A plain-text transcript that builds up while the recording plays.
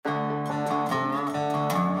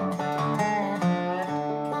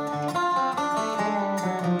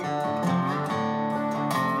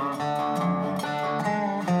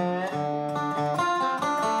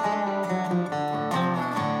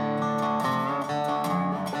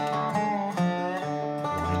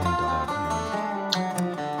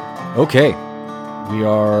Okay, we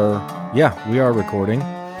are recording.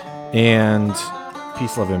 And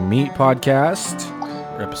Peace, Love, and Meat podcast,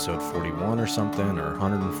 or episode 41 or something, or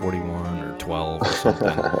 141 or 12 or something.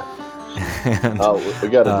 And, we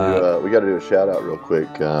got to do a shout out real quick.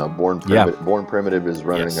 Born Primitive is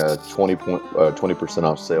running a 20%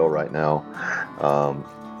 off sale right now.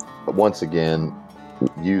 Once again,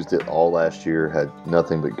 used it all last year, had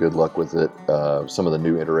nothing but good luck with it. Some of the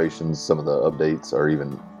new iterations, some of the updates are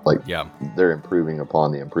even they're improving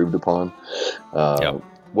upon the improved upon.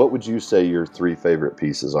 What would you say your three favorite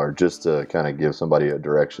pieces are, just to kind of give somebody a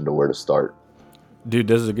direction to where to start? Dude,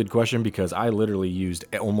 this is a good question because I literally used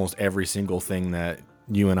almost every single thing that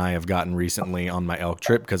you and I have gotten recently on my elk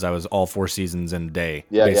trip because I was all 4 seasons in a day,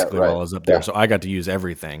 while I was up there. So I got to use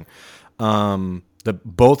everything.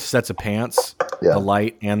 Both sets of pants, the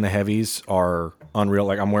light and the heavies, are unreal.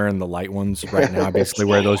 Like, I'm wearing the light ones right now. I basically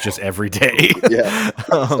wear those just every day.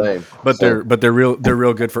 Same. They're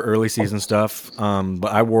real good for early season stuff.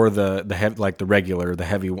 But I wore the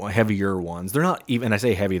heavier ones. They're not even. I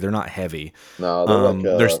say heavy. They're not heavy. No,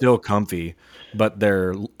 they're still comfy, but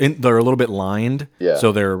they're a little bit lined. Yeah.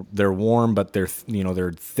 So they're warm, but they're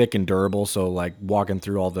thick and durable. So like walking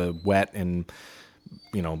through all the wet and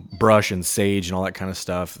brush and sage and all that kind of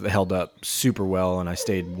stuff held up super well, and I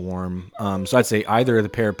stayed warm. So I'd say either the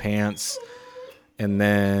pair of pants, and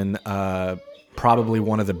then probably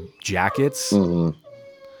one of the jackets. Mm-hmm.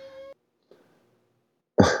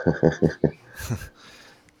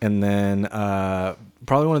 And then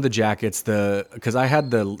probably one of the jackets, because I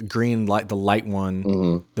had the light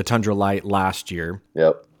one, the Tundra Light last year.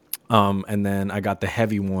 Yep. And then I got the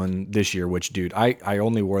heavy one this year, which, dude, I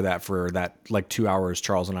only wore that for that 2 hours.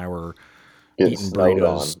 Charles and I were eating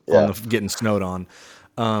burritos getting snowed on.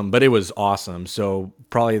 But it was awesome. So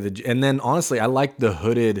probably and then honestly, I like the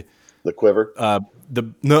hooded, the quiver.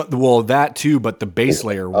 That too, but the base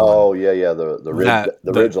layer one. Oh yeah, the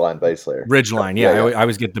Ridgeline base layer. Ridgeline, yeah. I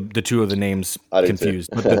always get the two of the names confused.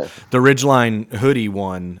 But the Ridgeline hoodie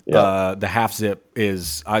one, the half zip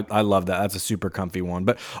is I love that. That's a super comfy one.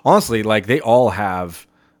 But honestly, they all have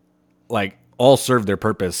all serve their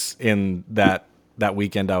purpose in that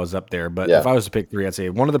weekend I was up there. But if I was to pick three, I'd say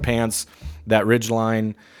one of the pants, that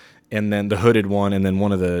Ridgeline, and then the hooded one, and then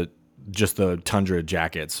one of the Tundra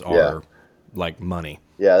jackets are money.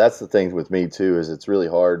 Yeah, that's the thing with me too, is it's really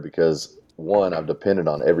hard because one, I've depended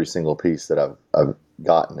on every single piece that I've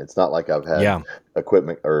gotten. It's not like I've had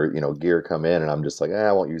equipment or gear come in and I'm just like,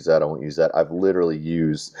 I won't use that. I've literally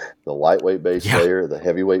used the lightweight base layer, the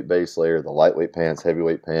heavyweight base layer, the lightweight pants,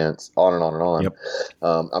 heavyweight pants, on and on and on. Yep.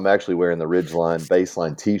 I'm actually wearing the Ridgeline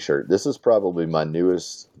baseline T-shirt. This is probably my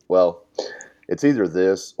newest. Well, it's either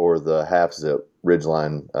this or the half zip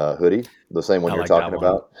Ridgeline hoodie, the same one you're talking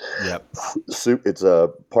about. Yep. It's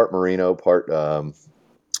a part merino, part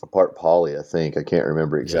poly, I think. I can't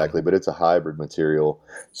remember exactly, but it's a hybrid material,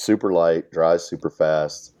 super light, dries super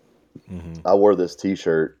fast. Mm-hmm. I wore this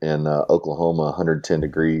T-shirt in Oklahoma, 110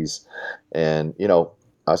 degrees, and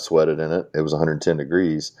I sweated in it. It was 110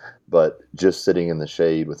 degrees, but just sitting in the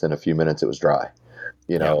shade, within a few minutes, it was dry.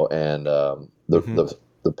 And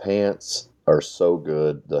the pants are so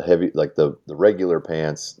good. The heavy, the regular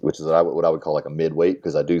pants, which is what I would call a midweight,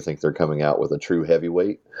 because I do think they're coming out with a true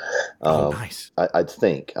heavyweight. Nice. I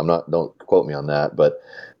think don't quote me on that, but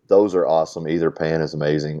those are awesome. Either pant is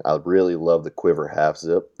amazing. I really love the quiver half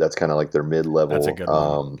zip. That's kind of their mid-level. That's a good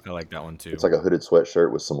one. I like that one too. It's like a hooded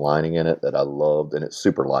sweatshirt with some lining in it that I loved, and it's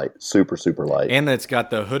super light, super light. And it's got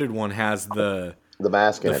the hooded one has the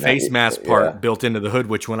mask in the face mask part built into the hood,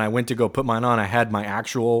 which when I went to go put mine on, I had my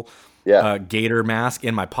actual gator mask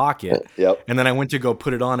in my pocket. Yep. And then I went to go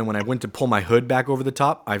put it on, and when I went to pull my hood back over the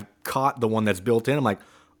top, I caught the one that's built in. I'm like,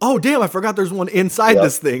 oh damn, I forgot there's one inside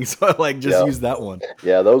this thing. So I used that one.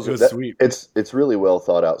 Yeah, those are sweet. It's really well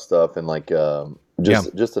thought out stuff, and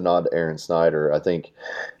just a nod to Aaron Snyder. I think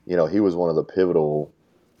he was one of the pivotal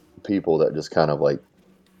people that just kind of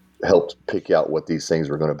helped pick out what these things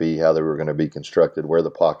were going to be, how they were going to be constructed, where the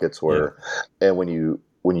pockets were, and when you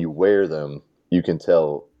wear them, you can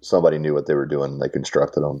tell somebody knew what they were doing. They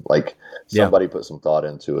constructed them. Somebody put some thought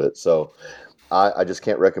into it. So I just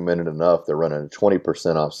can't recommend it enough. They're running a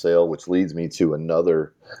 20% off sale, which leads me to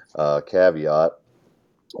another caveat,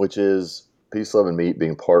 which is Peace, Love, and Meat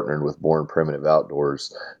being partnered with Born Primitive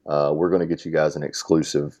Outdoors. We're going to get you guys an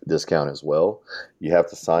exclusive discount as well. You have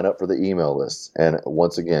to sign up for the email list. And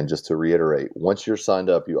once again, just to reiterate, once you're signed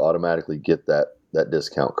up, you automatically get that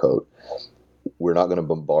discount code. We're not going to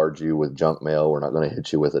bombard you with junk mail. We're not going to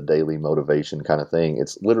hit you with a daily motivation kind of thing.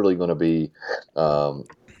 It's literally going to be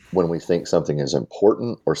when we think something is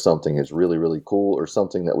important or something is really, really cool or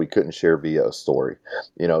something that we couldn't share via a story.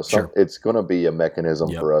 It's going to be a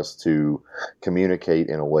mechanism for us to communicate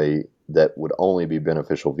in a way that would only be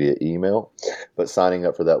beneficial via email. But signing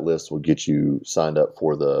up for that list will get you signed up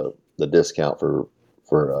for the discount for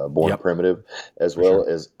Born Primitive, as well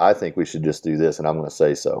as I think we should just do this, and I'm going to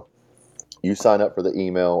say so. You sign up for the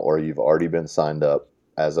email, or you've already been signed up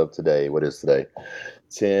as of today. What is today?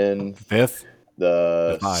 10. 5th?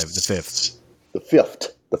 The 5th. The 5th. The 5th.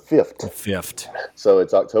 The 5th. The 5th. So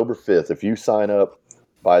it's October 5th. If you sign up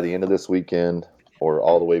by the end of this weekend or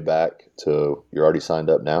all the way back to you're already signed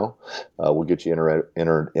up now, we'll get you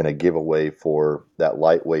entered in a giveaway for that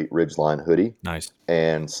lightweight Ridgeline hoodie. Nice.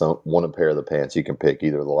 And one pair of the pants. You can pick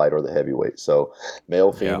either the light or the heavyweight. So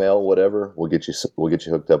male, female, whatever. We'll get you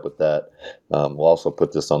hooked up with that. We'll also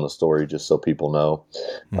put this on the story just so people know.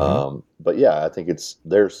 Mm-hmm. But yeah, I think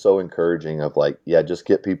they're so encouraging of like, just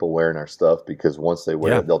get people wearing our stuff, because once they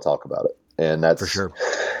wear it, they'll talk about it. And that's for sure.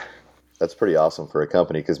 That's pretty awesome for a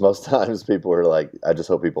company, because most times people are like, I just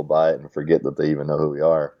hope people buy it and forget that they even know who we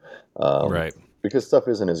are. Right. Because stuff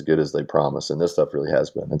isn't as good as they promise, and this stuff really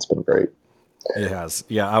has been. It's been great. It has.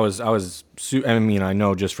 Yeah, I mean, I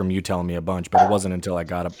know just from you telling me a bunch, but it wasn't until I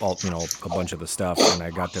got a bunch of the stuff and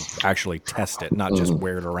I got to actually test it, not just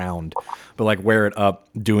wear it around, but like wear it up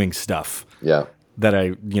doing stuff. Yeah. That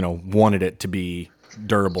I, wanted it to be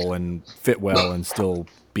durable and fit well and still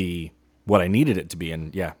be what I needed it to be.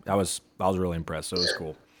 And yeah, I was really impressed. So it was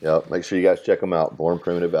cool. Yeah. Make sure you guys check them out. Born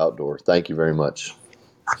Primitive Outdoor. Thank you very much.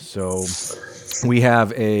 So we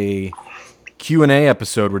have a Q&A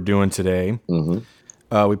episode we're doing today.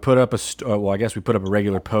 Mm-hmm. We put up a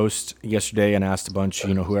regular post yesterday and asked a bunch,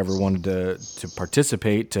 whoever wanted to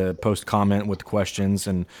participate to post comment with questions,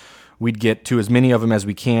 and we'd get to as many of them as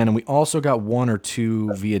we can. And we also got one or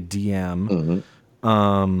two via DM. Mm-hmm.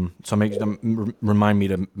 So remind me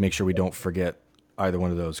to make sure we don't forget either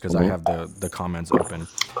one of those, because I have the comments open.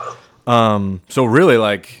 So really,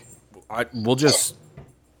 we'll just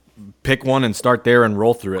pick one and start there and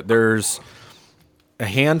roll through it. There's a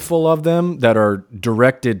handful of them that are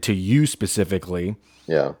directed to you specifically.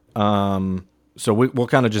 Yeah. So we'll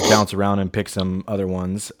kind of just bounce around and pick some other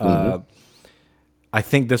ones. I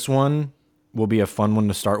think this one will be a fun one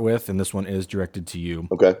to start with, and this one is directed to you.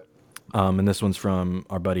 Okay. And this one's from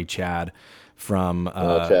our buddy Chad from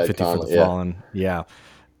Chad 50 Conley, for the Fallen. Yeah.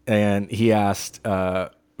 And he asked,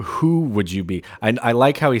 who would you be? I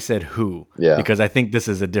like how he said who, because I think this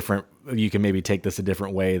is you can maybe take this a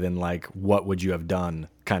different way than like, what would you have done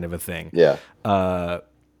kind of a thing. Yeah.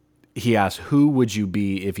 He asked, who would you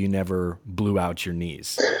be if you never blew out your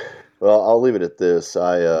knees? Well, I'll leave it at this.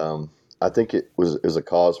 I think it was a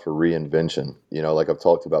cause for reinvention. Like I've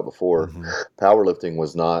talked about before, powerlifting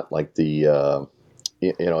was not like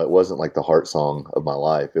it wasn't like the heart song of my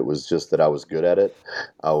life. It was just that I was good at it.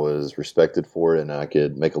 I was respected for it, and I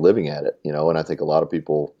could make a living at it, and I think a lot of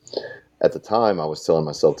people at the time, I was telling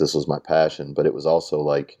myself this was my passion, but it was also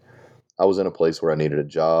like I was in a place where I needed a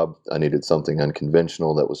job. I needed something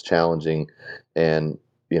unconventional that was challenging. And,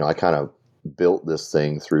 I kind of built this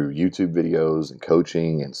thing through YouTube videos and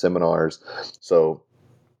coaching and seminars. So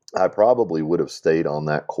I probably would have stayed on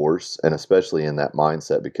that course, and especially in that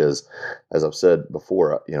mindset, because as I've said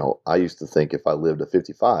before, I used to think if I lived to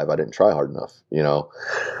 55, I didn't try hard enough,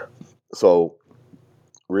 So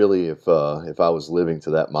really, if I was living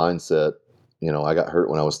to that mindset, I got hurt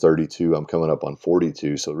when I was 32. I'm coming up on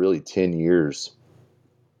 42. So really 10 years,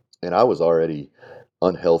 and I was already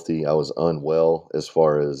unhealthy. I was unwell as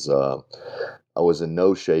far as I was in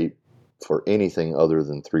no shape for anything other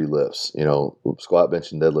than 3 lifts. Squat,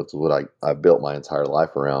 bench, and deadlift is what I built my entire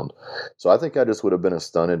life around. So I think I just would have been a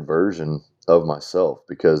stunted version of myself,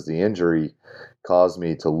 because the injury caused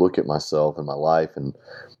me to look at myself and my life and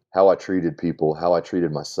how I treated people, how I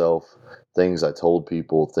treated myself, things I told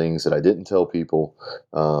people, things that I didn't tell people,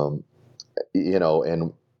 and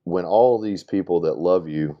when all these people that love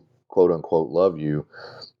you, quote unquote, love you,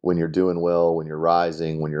 when you're doing well, when you're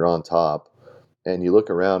rising, when you're on top, and you look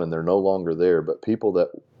around and they're no longer there, but people that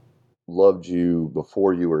loved you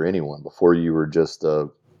before you were anyone, before you were just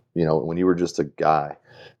when you were just a guy,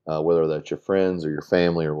 whether that's your friends or your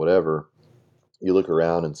family or whatever, you look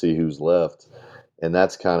around and see who's left. And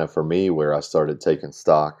that's kind of for me where I started taking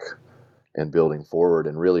stock and building forward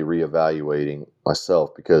and really reevaluating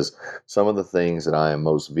myself, because some of the things that I am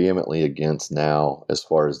most vehemently against now, as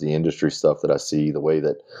far as the industry stuff that I see, the way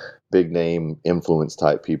that big name influence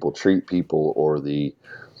type people treat people, or I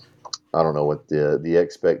don't know what the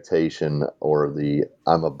expectation or the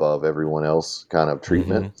I'm above everyone else kind of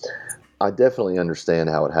treatment. I definitely understand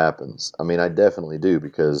how it happens. I mean, I definitely do,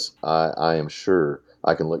 because I am sure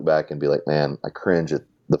I can look back and be like, man, I cringe at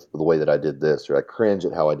the way that I did this, or I cringe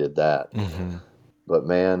at how I did that. Mm-hmm. But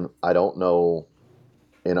man, I don't know.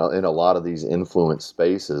 In a lot of these influence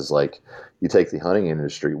spaces, like you take the hunting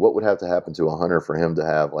industry, what would have to happen to a hunter for him to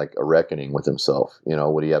have like a reckoning with himself?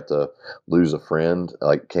 Would he have to lose a friend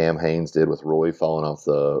like Cam Hanes did with Roy falling off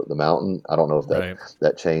the mountain? I don't know if Right.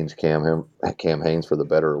 that changed Cam Hanes for the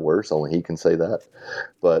better or worse. Only he can say that.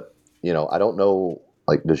 But I don't know.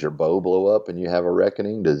 Like, does your bow blow up and you have a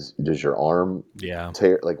reckoning? Does your arm Yeah.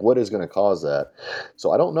 tear? Like, what is going to cause that?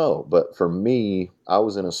 So I don't know. But for me, I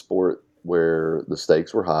was in a sport where the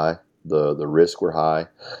stakes were high, the risks were high,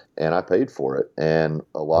 and I paid for it. And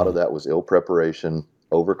a lot of Mm. that was ill preparation,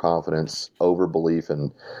 overconfidence, overbelief,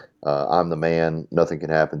 and I'm the man. Nothing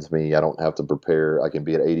can happen to me. I don't have to prepare. I can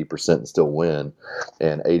be at 80% and still win,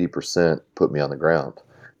 and 80% put me on the ground.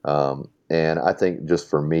 And I think just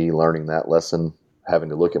for me, learning that lesson, having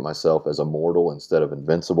to look at myself as a mortal instead of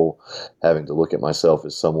invincible, having to look at myself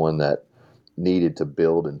as someone that needed to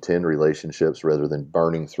build and tend relationships rather than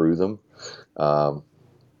burning through them. Um,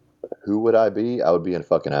 who would I be? I would be a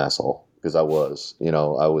fucking asshole, because I was.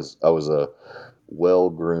 I was a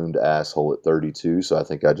well-groomed asshole at 32, so I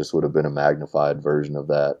think I just would have been a magnified version of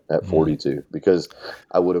that at Mm. 42, because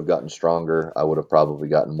I would have gotten stronger. I would have probably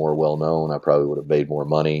gotten more well-known. I probably would have made more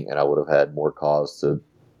money, and I would have had more cause to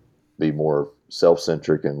be more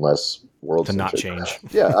self-centric and less To not world-centric. change.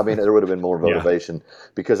 Yeah, I mean, there would have been more Yeah. motivation,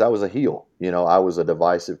 because I was a heel. I was a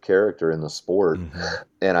divisive character in the sport, Mm-hmm.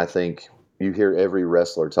 and I think you hear every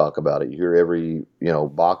wrestler talk about it. You hear every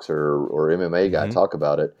boxer or MMA guy Mm-hmm. talk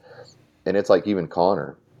about it, and it's like even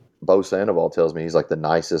Connor. Bo Sandoval tells me he's like the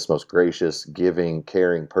nicest, most gracious, giving,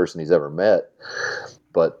 caring person he's ever met,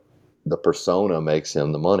 but the persona makes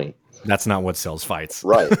him the money. That's not what sells fights.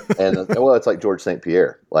 Right. And well, it's like George St.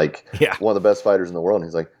 Pierre, like Yeah. one of the best fighters in the world. And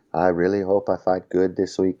he's like, I really hope I fight good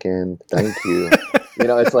this weekend. Thank you.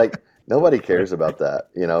 It's like nobody cares about that.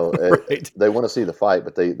 Right. They want to see the fight,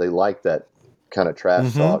 but they like that kind of trash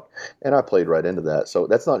Mm-hmm. talk. And I played right into that. So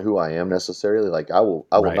that's not who I am necessarily. Like I will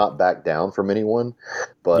Right. not back down from anyone, Yeah.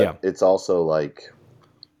 but it's also like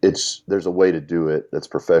there's a way to do it that's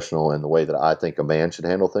professional and the way that I think a man should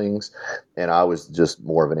handle things. And I was just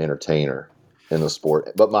more of an entertainer in the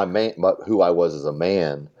sport. But who I was as a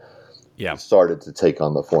man Yeah. started to take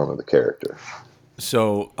on the form of the character.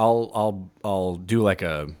 So I'll do like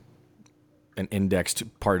an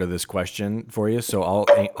indexed part of this question for you. So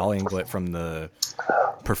I'll angle it from the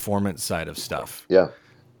performance side of stuff. Yeah.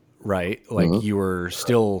 Right? Like Mm-hmm. you were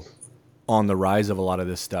still on the rise of a lot of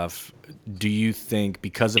this stuff. Do you think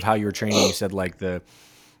because of how you were training, you said like a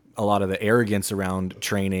lot of the arrogance around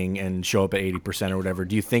training and show up at 80% or whatever,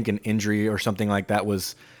 do you think an injury or something like that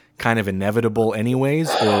was kind of inevitable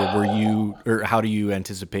anyways? Or how do you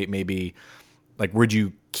anticipate maybe, like, would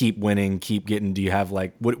you keep winning, keep getting, do you have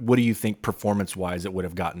like, what do you think performance wise it would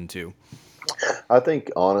have gotten to? I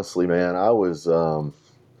think honestly, man,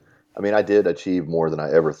 I did achieve more than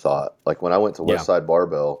I ever thought. Like when I went to Yeah. Westside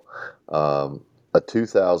Barbell, a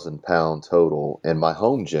 2,000-pound total in my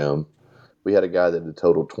home gym. We had a guy that had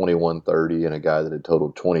totaled 2130 and a guy that had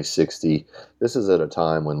totaled 2060. This is at a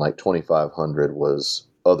time when like 2500 was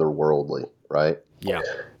otherworldly, right? Yeah.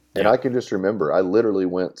 And Yeah. I can just remember I literally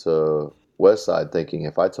went to Westside thinking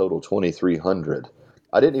if I total 2300,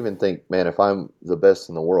 I didn't even think, man, if I'm the best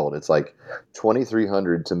in the world, it's like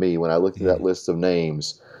 2300 to me. When I looked at that Mm. list of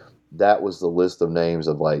names, that was the list of names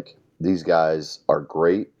of like, these guys are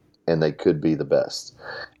great and they could be the best.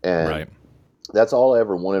 And Right. that's all I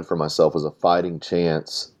ever wanted for myself, was a fighting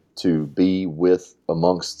chance to be with,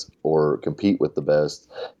 amongst, or compete with the best.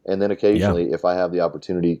 And then Yeah. occasionally, if I have the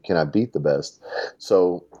opportunity, can I beat the best?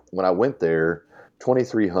 So when I went there,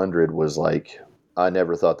 2300 was like, I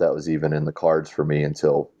never thought that was even in the cards for me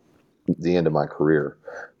until the end of my career.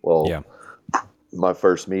 Well, Yeah. my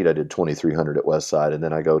first meet, I did 2300 at Westside, and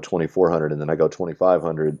then I go 2400, and then I go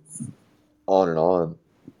 2500, on and on.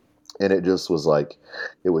 And it just was like,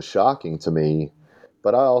 it was shocking to me.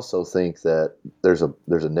 But I also think that there's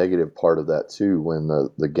a negative part of that too. When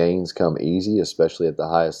the gains come easy, especially at the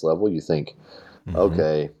highest level, you think, Mm-hmm.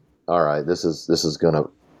 okay, all right, this is gonna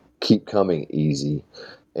keep coming easy.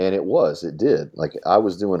 And it did. Like I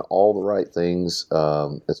was doing all the right things.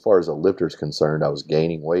 As far as a lifter's concerned, I was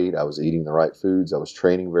gaining weight, I was eating the right foods, I was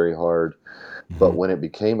training very hard. Mm-hmm. But when it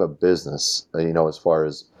became a business, as far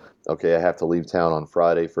as, okay, I have to leave town on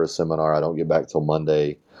Friday for a seminar, I don't get back till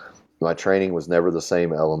Monday. My training was never the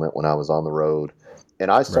same element when I was on the road. And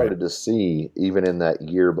I Right. started to see, even in that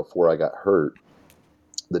year before I got hurt,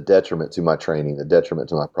 the detriment to my training, the detriment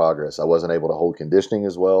to my progress. I wasn't able to hold conditioning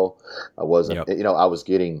as well. I wasn't, Yep. I was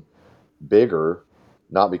getting bigger,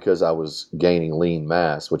 not because I was gaining lean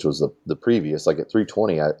mass, which was the previous, like at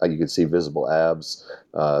 320, you could see visible abs,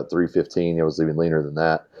 315, it was even leaner than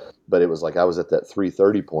that. But it was like I was at that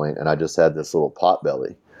 330 point and I just had this little pot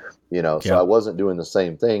belly, so I Yep. wasn't doing the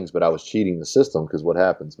same things, but I was cheating the system because what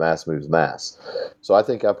happens? Mass moves mass. So I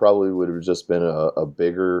think I probably would have just been a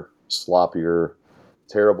bigger, sloppier,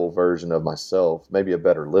 terrible version of myself, maybe a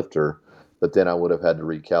better lifter, but then I would have had to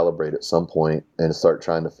recalibrate at some point and start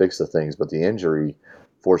trying to fix the things. But the injury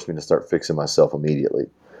forced me to start fixing myself immediately.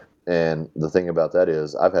 And the thing about that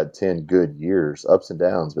is I've had 10 good years, ups and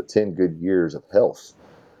downs, but 10 good years of health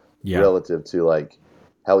Yeah. relative to like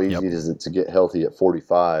how easy is it to get healthy at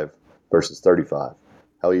 45 versus 35.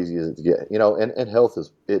 How easy is it to get, and health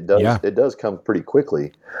is, it does come pretty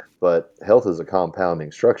quickly, but health is a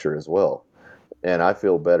compounding structure as well. And I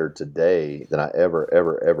feel better today than I ever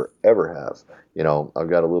have. I've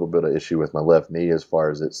got a little bit of issue with my left knee as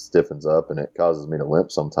far as it stiffens up and it causes me to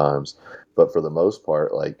limp sometimes. But for the most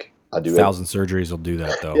part, like I do 1,000 surgeries will do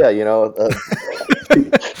that though. Yeah,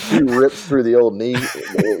 a few rips through the old knee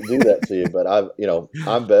will do that to you. But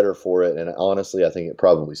I'm better for it. And honestly, I think it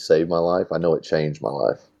probably saved my life. I know it changed my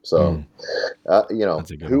life. So, That's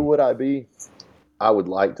a good who one. would I be? I would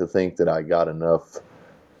like to think that I got enough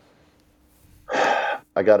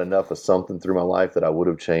of something through my life that I would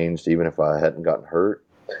have changed even if I hadn't gotten hurt.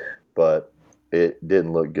 But it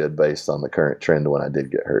didn't look good based on the current trend when I did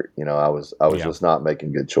get hurt. I was just not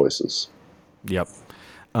making good choices. Yep.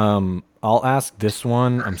 I'll ask this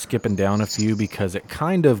one. I'm skipping down a few because it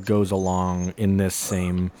kind of goes along in this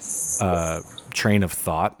same train of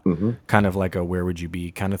thought, kind of like a where would you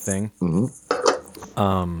be kind of thing.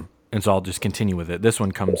 And so I'll just continue with it. This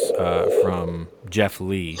one comes from Jeff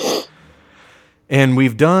Lee. And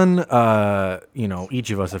we've done,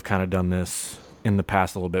 each of us have kind of done this in the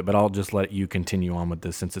past a little bit, but I'll just let you continue on with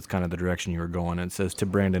this since it's kind of the direction you were going. It says to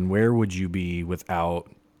Brandon, where would you be without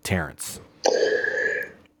Terrence?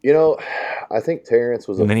 I think Terrence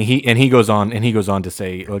was, and then he goes on to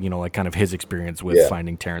say, like kind of his experience with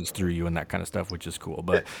finding Terrence through you and that kind of stuff, which is cool.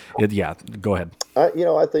 But go ahead.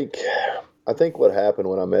 I think what happened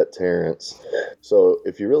when I met Terrence. So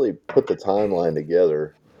if you really put the timeline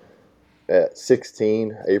together, at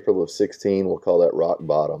 16, April of 16, we'll call that rock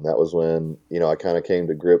bottom. That was when I kind of came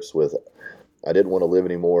to grips with I didn't want to live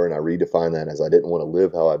anymore, and I redefined that as I didn't want to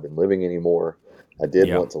live how I've been living anymore. I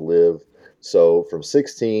did want to live. So from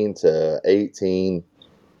 16 to 18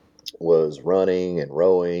 was running and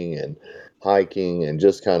rowing and hiking and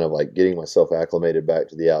just kind of like getting myself acclimated back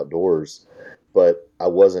to the outdoors. But I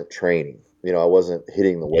wasn't training. I wasn't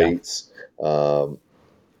hitting the weights.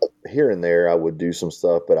 Here and there, I would do some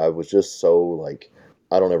stuff, but I was just so like,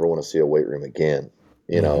 I don't ever want to see a weight room again.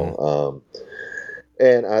 And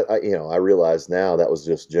I realize now that was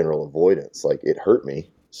just general avoidance. Like it hurt me,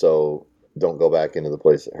 so don't go back into the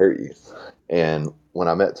place that hurt you. And when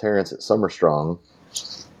I met Terrence at Summer Strong,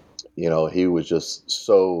 he was just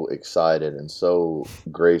so excited and so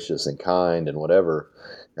gracious and kind and whatever.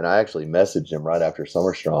 And I actually messaged him right after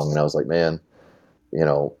Summer Strong, and I was like, man,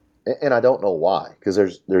 and I don't know why, because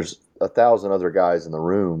there's 1,000 other guys in the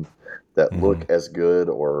room that look as good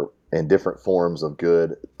or in different forms of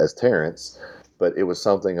good as Terrence. But it was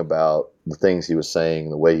something about the things he was saying,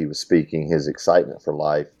 the way he was speaking, his excitement for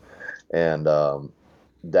life. And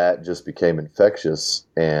that just became infectious.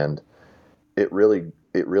 And it really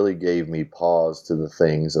gave me pause to the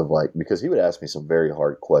things of like, because he would ask me some very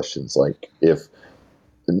hard questions. Like if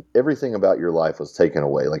everything about your life was taken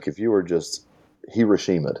away, like if you were just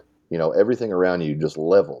Hiroshimaed, everything around you just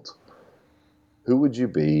leveled, who would you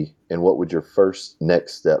be and what would your first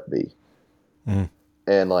next step be?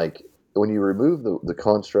 And like, when you remove the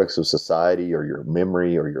constructs of society or your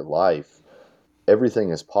memory or your life, everything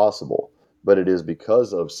is possible. But it is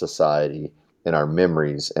because of society and our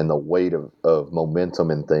memories and the weight of momentum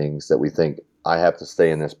and things that we think I have to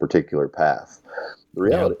stay in this particular path.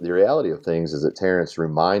 The reality of things is that Terrence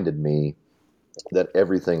reminded me that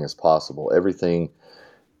everything is possible. Everything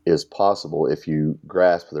is possible if you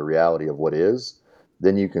grasp the reality of what is.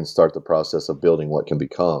 Then you can start the process of building what can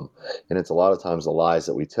become. And it's a lot of times the lies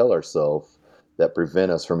that we tell ourselves that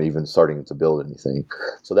prevent us from even starting to build anything.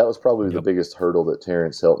 So that was probably the biggest hurdle that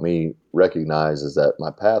Terrence helped me recognize, is that my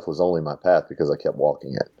path was only my path because I kept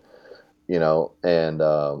walking it, and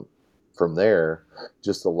from there,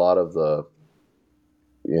 just a lot of the,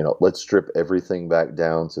 let's strip everything back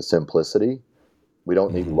down to simplicity. We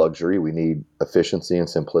don't need luxury. We need efficiency and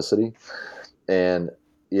simplicity. And,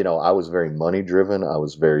 I was very money driven. I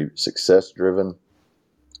was very success driven.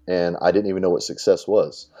 And I didn't even know what success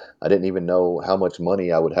was. I didn't even know how much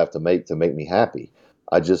money I would have to make me happy.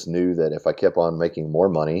 I just knew that if I kept on making more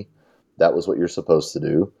money, that was what you're supposed to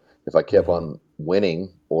do. If I kept Mm-hmm. on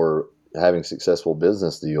winning or having successful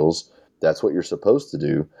business deals, that's what you're supposed to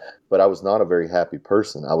do. But I was not a very happy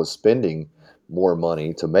person. I was spending more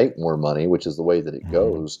money to make more money, which is the way that it Mm-hmm.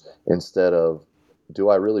 goes, instead of, do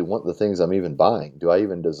I really want the things I'm even buying? Do I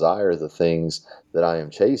even desire the things that I am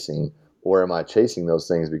chasing? Or am I chasing those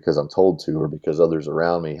things because I'm told to, or because others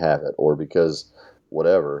around me have it, or because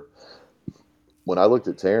whatever? When I looked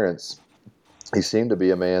at Terrence, he seemed to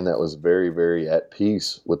be a man that was very, very at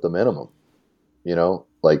peace with the minimum.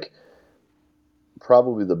 Like,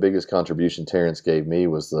 probably the biggest contribution Terrence gave me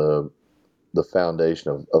was the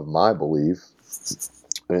foundation of my belief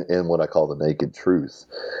in what I call the naked truth.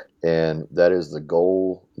 And that is the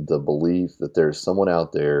goal, the belief that there's someone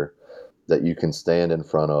out there that you can stand in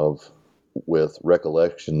front of with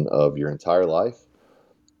recollection of your entire life,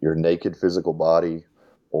 your naked physical body,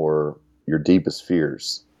 or your deepest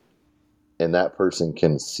fears. And that person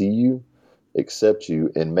can see you, accept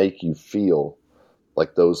you, and make you feel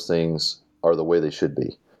like those things are the way they should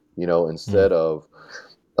be. Instead of,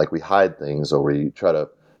 like, we hide things, or we try to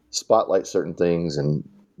spotlight certain things and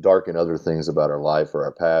darken other things about our life or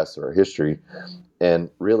our past or our history. And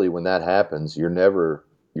really, when that happens, you're never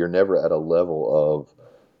at a level of,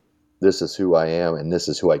 this is who I am and this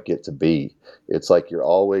is who I get to be. It's like you're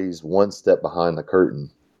always one step behind the curtain,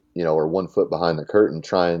 or 1 foot behind the curtain,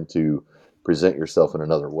 trying to present yourself in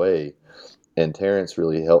another way. And Terrence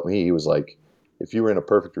really helped me. He was like, if you were in a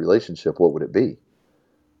perfect relationship, what would it be?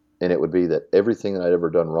 And it would be that everything that I'd ever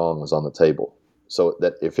done wrong was on the table. So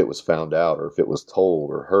that if it was found out, or if it was told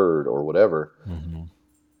or heard or whatever, Mm-hmm.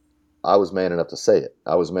 I was man enough to say it.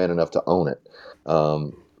 I was man enough to own it.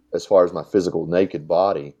 Um, as far as my physical naked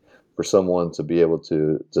body, for someone to be able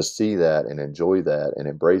to see that and enjoy that and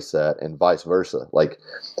embrace that, and vice versa, like,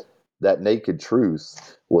 that naked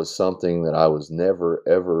truth was something that I was never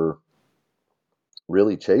ever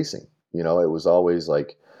really chasing. It was always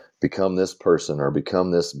like, become this person, or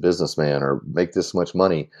become this businessman, or make this much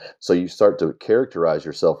money. So you start to characterize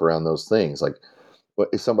yourself around those things. Like,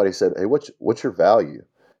 if somebody said, "Hey, what's your value?"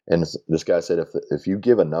 And this guy said, "If you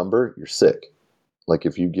give a number, you're sick. Like,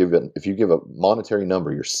 if you give a monetary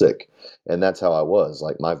number, you're sick." And that's how I was.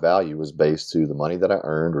 Like, my value was based to the money that I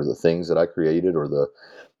earned, or the things that I created, or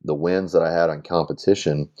the wins that I had on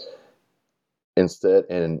competition. Instead,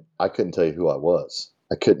 and I couldn't tell you who I was.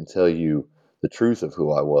 I couldn't tell you the truth of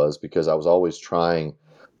who I was, because I was always trying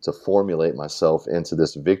to formulate myself into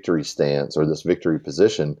this victory stance or this victory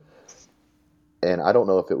position. And I don't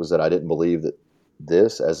know if it was that I didn't believe that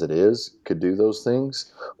this, as it is, could do those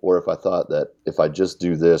things, or if I thought that if I just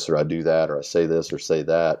do this, or I do that, or I say this or say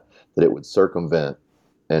that, that it would circumvent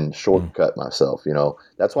and shortcut myself.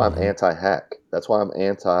 That's why I'm Mm-hmm. anti-hack. That's why I'm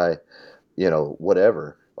anti,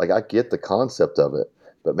 whatever. Like, I get the concept of it,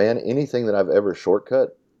 but man, anything that I've ever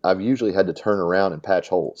shortcut, I've usually had to turn around and patch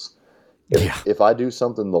holes. If Yeah. if I do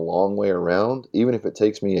something the long way around, even if it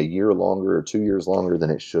takes me a year longer or 2 years longer than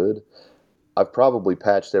it should, I've probably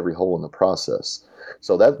patched every hole in the process.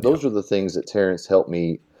 So Yeah. those are the things that Terrence helped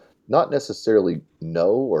me not necessarily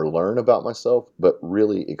know or learn about myself, but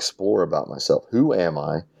really explore about myself. Who am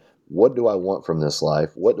I? What do I want from this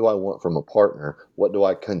life? What do I want from a partner? What do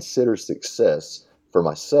I consider success for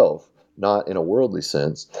myself, not in a worldly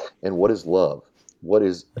sense? And what is love? What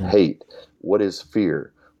is Mm. hate? What is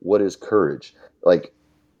fear? What is courage? Like,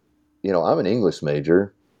 I'm an English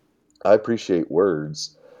major. I appreciate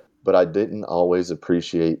words, but I didn't always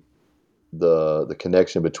appreciate the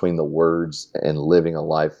connection between the words and living a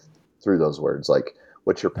life through those words. Like,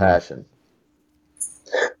 what's your Mm. passion?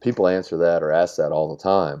 People answer that or ask that all the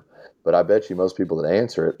time, but I bet you most people that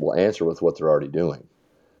answer it will answer with what they're already doing.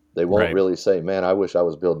 They won't Right. really say, "Man, I wish I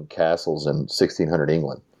was building castles in 1600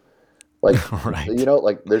 England." Like, Right.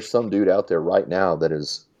 like, there's some dude out there right now that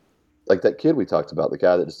is like that kid we talked about, the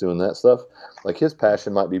guy that is doing that stuff. Like, his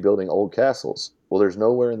passion might be building old castles. Well, there's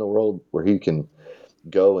nowhere in the world where he can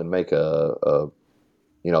go and make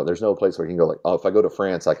there's no place where he can go like, oh, if I go to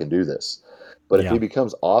France, I can do this. But if he Yeah.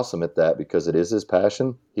 becomes awesome at that because it is his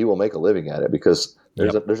passion, he will make a living at it, because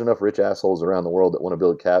there's Yep. there's enough rich assholes around the world that want to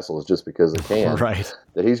build castles just because they can, Right.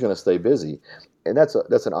 that he's going to stay busy. And that's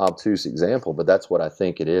an obtuse example, but that's what I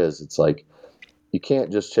think it is. It's like, you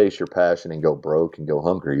can't just chase your passion and go broke and go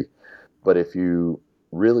hungry. But if you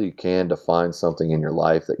really can define something in your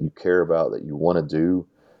life that you care about, that you want to do,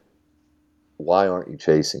 why aren't you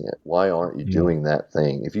chasing it? Why aren't you Mm. doing that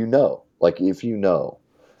thing? If you know,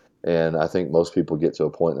 and I think most people get to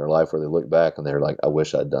a point in their life where they look back and they're like, I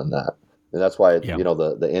wish I'd done that. And that's why,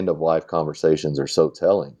 the end of life conversations are so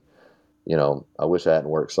telling. I wish I hadn't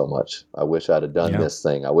worked so much. I wish I'd have done this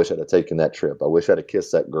thing. I wish I'd have taken that trip. I wish I'd have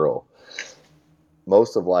kissed that girl.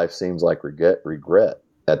 Most of life seems like regret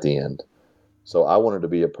at the end. So I wanted to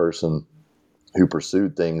be a person who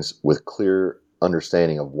pursued things with clear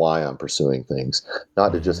understanding of why I'm pursuing things,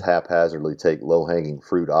 not to just haphazardly take low-hanging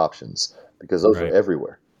fruit options, because those are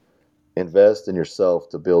everywhere. Invest in yourself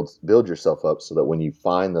to build yourself up so that when you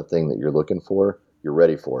find the thing that you're looking for, you're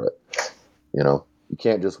ready for it. You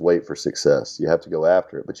can't just wait for success. You have to go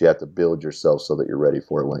after it, but you have to build yourself so that you're ready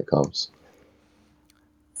for it when it comes.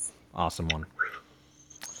 Awesome one.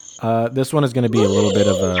 This one is going to be a little bit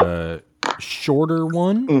of a shorter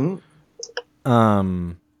one.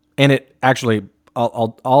 And it actually,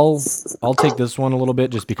 I'll take this one a little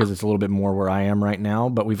bit just because it's a little bit more where I am right now,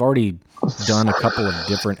 but we've already done a couple of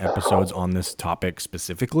different episodes on this topic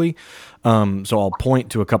specifically. So I'll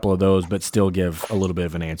point to a couple of those, but still give a little bit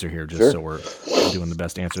of an answer here just so we're doing the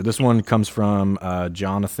best answer. This one comes from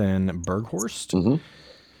Jonathan Berghorst.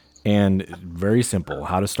 And very simple,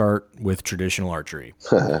 how to start with traditional archery.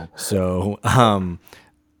 So,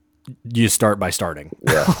 you start by starting.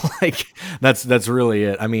 Yeah. Like that's really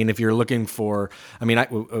it. I mean, if you're looking for,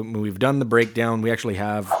 we've done the breakdown. We actually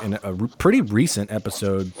have in a pretty recent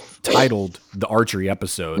episode titled the archery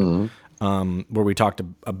episode, where we talked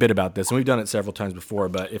a bit about this, and we've done it several times before.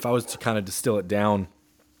 But if I was to kind of distill it down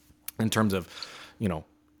in terms of,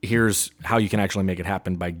 here's how you can actually make it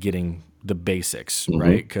happen by getting the basics,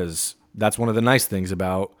 right? Because that's one of the nice things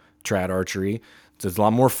about trad archery. It's a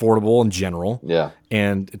lot more affordable in general. Yeah.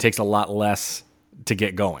 And it takes a lot less to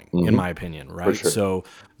get going, in my opinion, right? Sure. So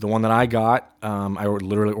the one that I got, I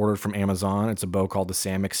literally ordered from Amazon. It's a bow called the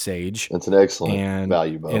Samick Sage. It's an excellent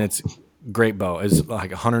value bow. And it's great bow. It's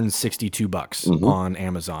like $162 on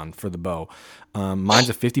Amazon for the bow. Mine's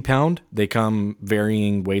a 50-pound. They come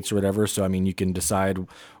varying weights or whatever. So, you can decide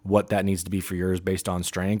what that needs to be for yours based on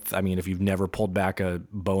strength. If you've never pulled back a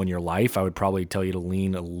bow in your life, I would probably tell you to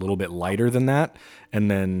lean a little bit lighter than that and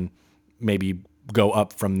then maybe go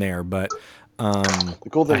up from there. But the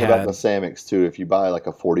cool thing about the Samics too, if you buy like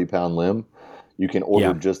a 40-pound limb, you can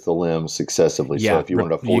order just the limbs successively. So if you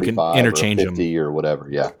wanted a 45 or a 50 or whatever,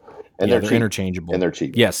 and they're interchangeable and they're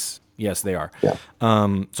cheap. Yes, they are. Yeah.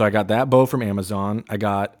 So I got that bow from Amazon. I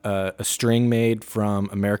got a string made from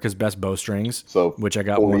America's Best Bowstrings. So which I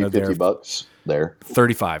got 40, one of their $50 there.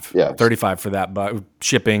 35. Yeah. 35 for that, but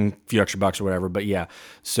shipping, a few extra bucks or whatever. But yeah.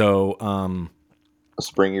 So a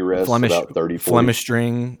springy rest about 30, 40. Flemish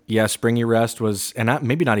string. Yeah, springy rest was, and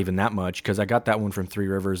maybe not even that much because I got that one from Three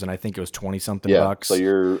Rivers and I think it was 20 something bucks. So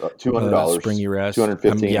you're $200 springy rest,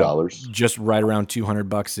 $215. Just right around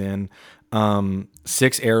 $200 in.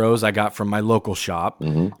 6 arrows I got from my local shop,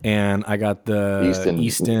 and I got the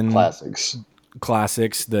Easton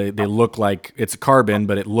Classics. They look like it's a carbon,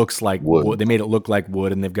 but it looks like wood. They made it look like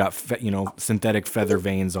wood, and they've got synthetic feather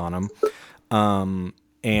veins on them.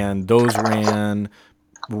 And those ran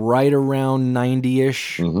right around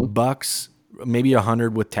 90-ish bucks, maybe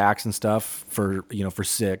 100 with tax and stuff for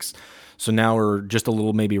 6. So now we're just a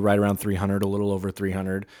little, maybe right around 300, a little over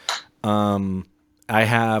 300.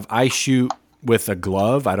 I shoot with a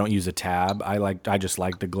glove. I don't use a tab. I just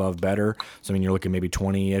like the glove better. So you're looking maybe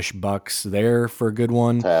 20-ish bucks there for a good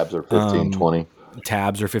one. Tabs are 15, 20.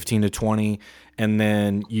 Tabs are 15 to 20. And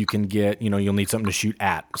then you can get, you'll need something to shoot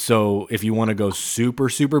at. So if you want to go super,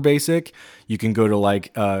 super basic, you can go to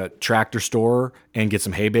like a tractor store and get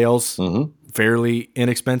some hay bales, fairly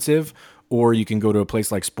inexpensive. Or you can go to a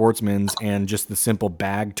place like Sportsman's and just the simple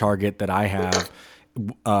bag target that I have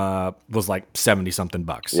was like 70 something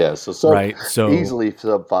bucks. Yeah. So easily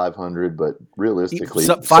sub 500, but realistically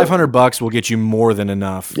 $500 will get you more than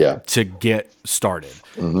enough to get started.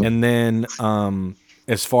 And then,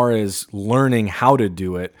 as far as learning how to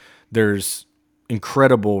do it, there's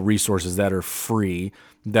incredible resources that are free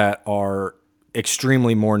that are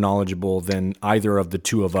extremely more knowledgeable than either of the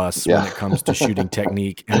two of us when it comes to shooting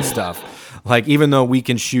technique and stuff. Like, even though we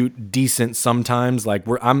can shoot decent sometimes, like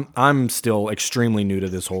I'm still extremely new to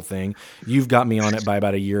this whole thing. You've got me on it by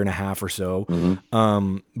about a year and a half or so.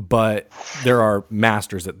 But there are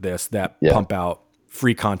masters at this that pump out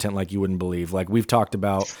free content like you wouldn't believe. Like we've talked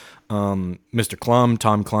about Mr. Klum,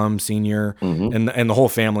 Tom Klum Sr., Mm-hmm. and the whole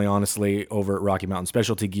family, honestly, over at Rocky Mountain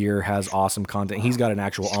Specialty Gear has awesome content. He's got an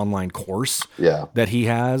actual online course Yeah. that he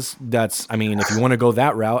has. That's, I mean, if you want to go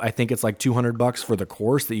that route, I think it's like $200 for the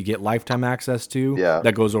course that you get lifetime access to. Yeah.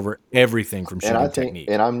 That goes over everything from And I shooting think, technique.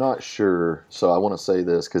 and I'm not sure, so I want to say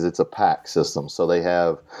this because it's a pack system. So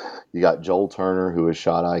you got Joel Turner, who is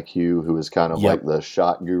Shot IQ, who is kind of like Yep. the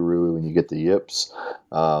shot guru when you get the yips.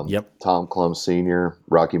 Yep. Tom Klum Sr.,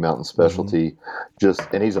 Rocky Mountain Mm-hmm. Specialty,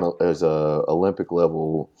 and he's as a Olympic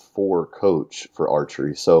level 4 coach for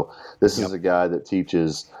archery. So this is Yep. a guy that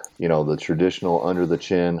teaches, the traditional under the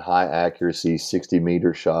chin, high accuracy,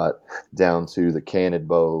 60-meter shot down to the canted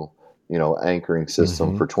bow, anchoring system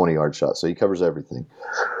Mm-hmm. for 20-yard shots. So he covers everything.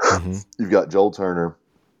 Mm-hmm. You've got Joel Turner.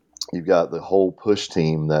 You've got the whole push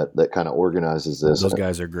team that kind of organizes this. Those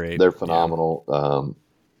guys are great. They're Yeah. phenomenal.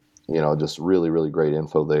 Just really, really great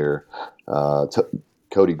info there.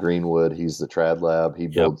 Cody Greenwood, he's the Trad Lab. He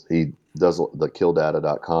Yep. does the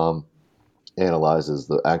killdata.com, analyzes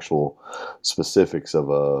the actual specifics of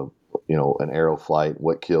an arrow flight,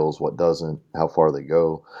 what kills, what doesn't, how far they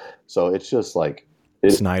go. So it's just like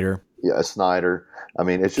Snyder. Yeah, Snyder. I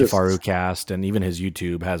mean, it's just Kifaru Cast, and even his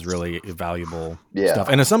YouTube has really valuable Yeah. stuff.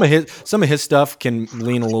 And some of his stuff can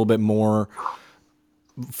lean a little bit more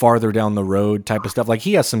farther down the road type of stuff. Like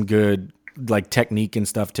he has some good like technique and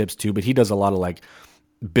stuff tips too, but he does a lot of like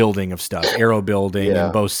building of stuff, arrow building Yeah.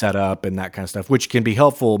 and bow setup and that kind of stuff, which can be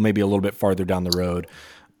helpful maybe a little bit farther down the road.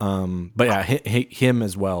 But yeah, him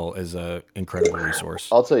as well is a incredible resource.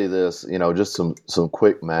 I'll tell you this, just some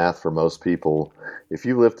quick math for most people. If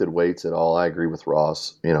you lifted weights at all, I agree with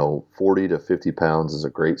Ross. 40 to 50 pounds is a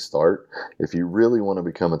great start. If you really want to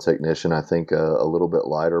become a technician, I think a little bit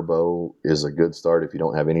lighter bow is a good start if you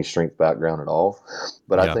don't have any strength background at all.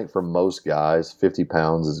 But I Yeah. think for most guys, 50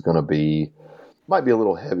 pounds is going to might be a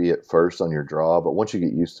little heavy at first on your draw, but once you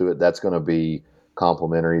get used to it, that's going to be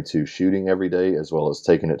complementary to shooting every day as well as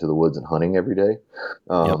taking it to the woods and hunting every day.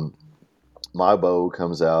 Yep. My bow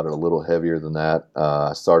comes out at a little heavier than that.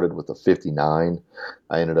 I started with a 59.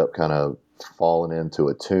 I ended up kind of falling into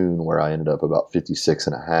a tune where I ended up about 56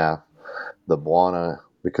 and a half. The Buana,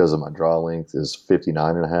 because of my draw length, is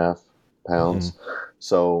 59 and a half pounds. Mm-hmm.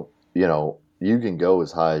 So, you can go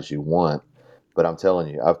as high as you want, but I'm telling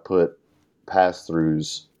you, I've put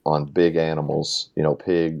pass-throughs on big animals,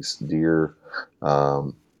 pigs, deer,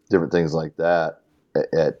 different things like that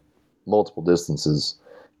at multiple distances.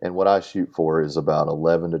 And what I shoot for is about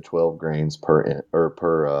 11 to 12 grains per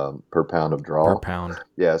pound of draw. Per pound.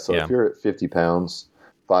 Yeah. So if you're at 50 pounds,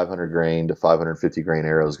 500 grain to 550 grain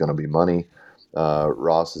arrow is going to be money.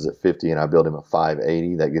 Ross is at 50 and I build him a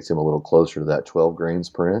 580. That gets him a little closer to that 12 grains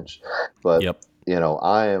per inch. But,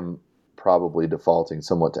 I am probably defaulting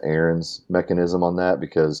somewhat to Aaron's mechanism on that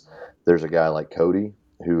because there's a guy like Cody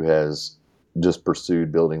who has just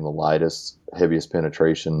pursued building the lightest, heaviest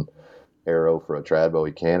penetration arrow for a trad bow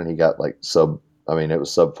he can, and he got like it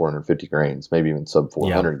was sub 450 grains, maybe even sub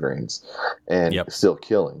 400 grains, and still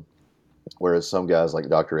killing. Whereas some guys like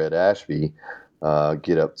Dr. Ed Ashby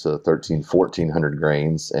get up to 1,400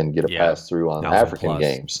 grains and get a pass through on African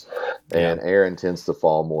games. And Aaron tends to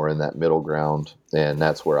fall more in that middle ground, and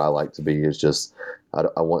that's where I like to be. Is just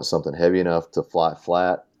I want something heavy enough to fly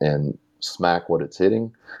flat and smack what it's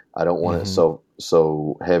hitting. I don't want it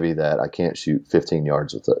so heavy that I can't shoot 15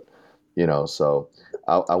 yards with it. So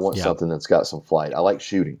I want something that's got some flight. I like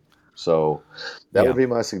shooting. So that would be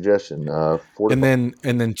my suggestion. And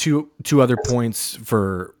then two other points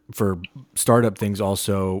for startup things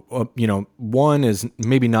also. One is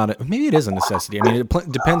maybe it is a necessity. I mean,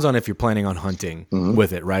 it depends on if you're planning on hunting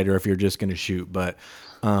with it, right, or if you're just going to shoot. But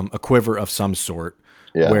a quiver of some sort.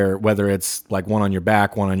 Yeah. Whether it's like one on your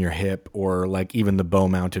back, one on your hip, or like even the bow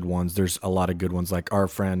mounted ones, there's a lot of good ones. Like our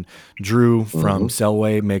friend Drew from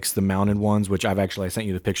Selway makes the mounted ones, which I sent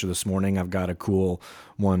you the picture this morning. I've got a cool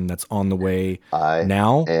one that's on the way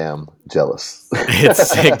now. I am jealous. It's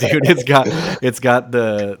sick, dude. It's got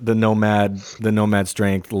the Nomad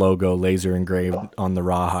Strength logo laser engraved on the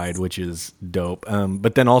rawhide, which is dope.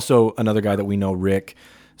 But then also another guy that we know, Rick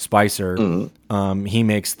Spicer, he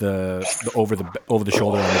makes the over the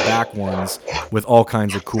shoulder on the back ones with all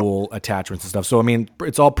kinds of cool attachments and stuff. So I mean,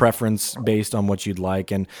 it's all preference based on what you'd like,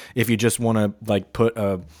 and if you just want to like put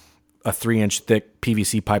a 3-inch thick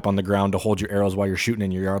PVC pipe on the ground to hold your arrows while you're shooting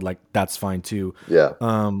in your yard, like that's fine too. Yeah.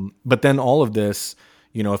 But then all of this,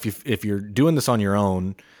 if you're doing this on your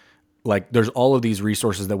own, like there's all of these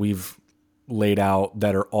resources that we've laid out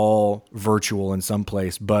that are all virtual in some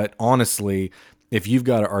place, but honestly, if you've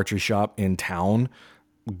got an archery shop in town,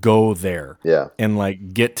 go there. Yeah. And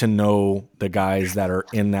like get to know the guys that are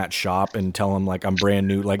in that shop and tell them like I'm brand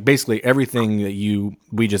new, like basically everything that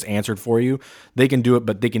we just answered for you, they can do it,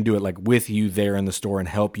 but they can do it like with you there in the store and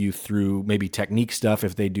help you through maybe technique stuff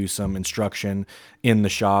if they do some instruction in the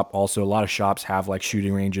shop. Also, a lot of shops have like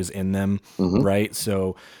shooting ranges in them, right?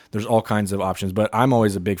 So there's all kinds of options, but I'm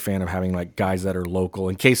always a big fan of having like guys that are local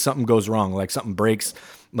in case something goes wrong, like something breaks,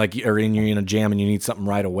 like you're in a jam and you need something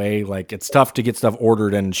right away. Like it's tough to get stuff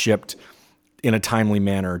ordered and shipped in a timely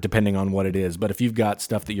manner, depending on what it is. But if you've got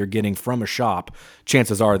stuff that you're getting from a shop,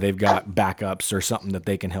 chances are they've got backups or something that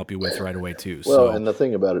they can help you with right away too. Well, and the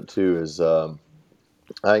thing about it too is,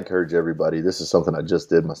 I encourage everybody. This is something I just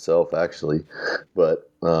did myself, actually,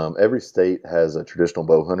 but every state has a traditional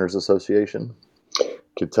bow hunters association.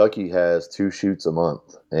 Kentucky has 2 shoots a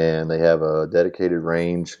month, and they have a dedicated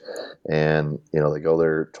range, and they go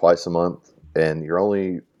there twice a month, and your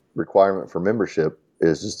only requirement for membership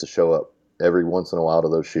is just to show up every once in a while to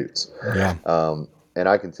those shoots. Yeah. And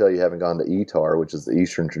I can tell you, having gone to ETAR, which is the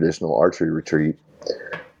Eastern Traditional Archery Retreat,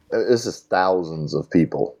 this is thousands of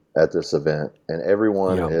people at this event, and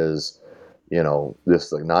everyone is, just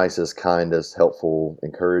the nicest, kindest, helpful,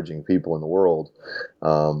 encouraging people in the world.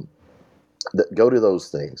 Go to those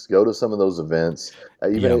things. Go to some of those events.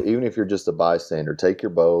 Even if you're just a bystander, take your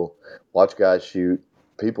bow, watch guys shoot.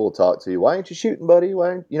 People will talk to you. Why aren't you shooting, buddy?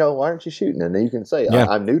 Why aren't you shooting? And then you can say,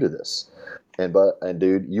 I'm new to this. And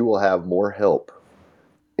dude, you will have more help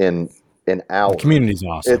in hours. The community's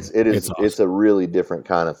awesome. It's awesome. It's a really different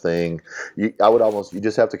kind of thing. You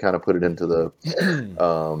just have to kind of put it into the.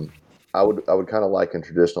 I would kind of liken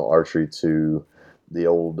traditional archery to the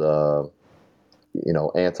old.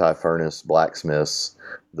 Anti-furnace blacksmiths,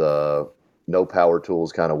 the no power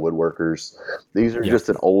tools kind of woodworkers. These are just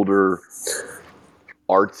an older,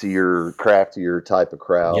 artsier, craftier type of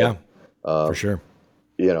crowd. Yeah, for sure.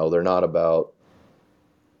 They're not about,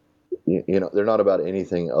 they're not about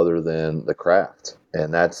anything other than the craft.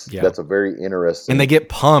 And that's a very interesting. And they get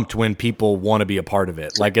pumped when people want to be a part of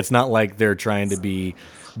it. Like, it's not like they're trying to be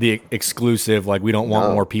the exclusive, like we don't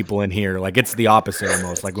want more people in here. Like it's the opposite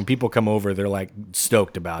almost. Like when people come over, they're like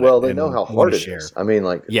stoked about it. Well, they know how hard it is. I mean,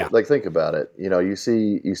 like think about it. You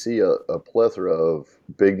see a plethora of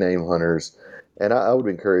big name hunters, and I would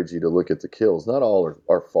encourage you to look at the kills. Not all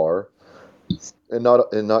are far, and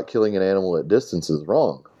not killing an animal at distance is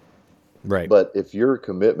wrong. Right. But if your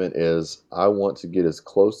commitment is, I want to get as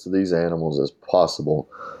close to these animals as possible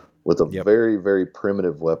with a very, very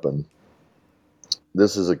primitive weapon,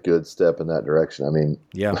 this is a good step in that direction. I mean,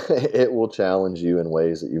 it will challenge you in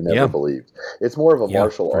ways that you've never believed. It's more of a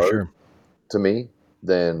martial art to me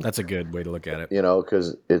than... That's a good way to look at it.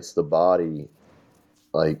 Because it's the body.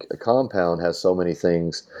 Like a compound has so many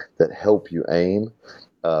things that help you aim.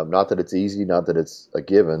 Not that it's easy, not that it's a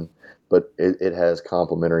given, but it has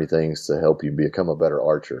complementary things to help you become a better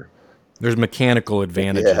archer. There's mechanical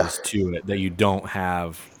advantages to it that you don't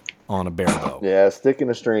have on a bare bow. Yeah, stick in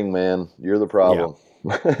a string, man. You're the problem.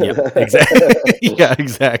 Yeah, exactly. Yeah,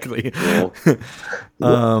 exactly.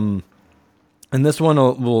 Yeah. And this one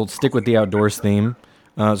will stick with the outdoors theme.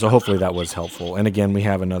 So hopefully that was helpful. And again, we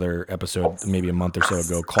have another episode, maybe a month or so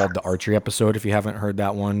ago, called the archery episode. If you haven't heard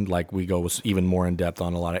that one, like we go even more in depth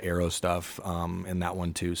on a lot of arrow stuff in that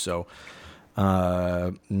one too. So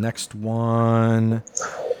next one.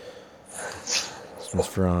 This one's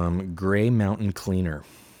from Gray Mountain Cleaner.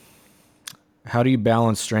 How do you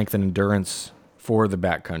balance strength and endurance for the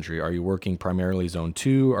backcountry? Are you working primarily zone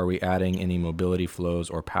 2? Are we adding any mobility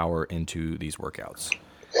flows or power into these workouts?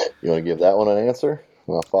 You want to give that one an answer?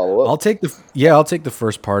 I'll follow up. I'll take the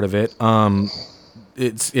first part of it.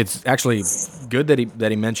 It's actually good that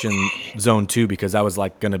he mentioned zone 2 because that was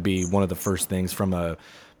like going to be one of the first things from a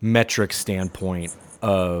metric standpoint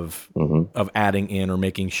of adding in or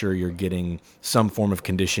making sure you're getting some form of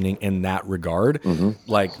conditioning in that regard.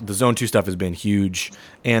 Like the zone 2 stuff has been huge,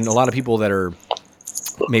 and a lot of people that are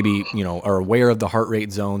maybe are aware of the heart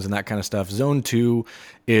rate zones and that kind of stuff. Zone 2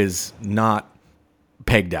 is not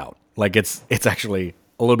pegged out. Like it's actually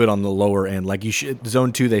a little bit on the lower end. Like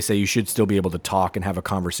zone 2, they say you should still be able to talk and have a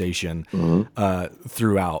conversation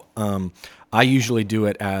throughout. I usually do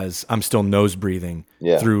it as I'm still nose breathing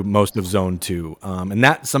through most of zone 2. And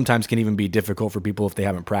that sometimes can even be difficult for people if they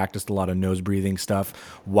haven't practiced a lot of nose breathing stuff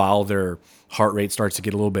while their heart rate starts to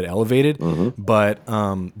get a little bit elevated. But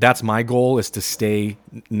that's my goal, is to stay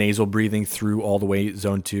nasal breathing through all the way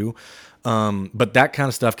zone 2. But that kind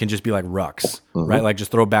of stuff can just be like rucks, right? Like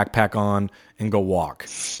just throw a backpack on and go walk,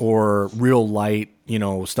 or real light,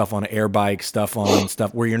 stuff on an air bike, stuff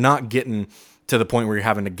where you're not getting to the point where you're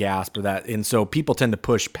having to gasp or that. And so people tend to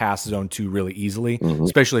push past zone 2 really easily,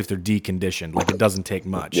 especially if they're deconditioned. Like, it doesn't take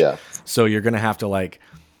much. Yeah. So you're going to have to like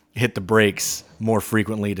hit the brakes more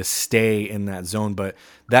frequently to stay in that zone. But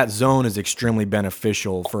that zone is extremely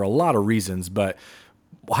beneficial for a lot of reasons. But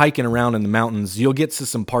hiking around in the mountains, you'll get to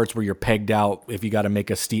some parts where you're pegged out if you got to make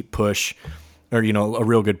a steep push or, a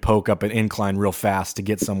real good poke up an incline real fast to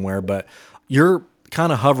get somewhere. But you're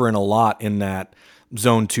kind of hovering a lot in that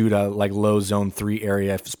zone 2 to like low zone 3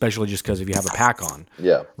 area, especially just because if you have a pack on.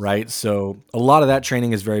 Yeah. Right. So a lot of that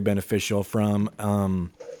training is very beneficial from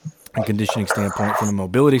a conditioning standpoint, from a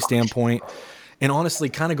mobility standpoint, and honestly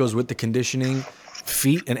kind of goes with the conditioning.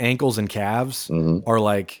 Feet and ankles and calves are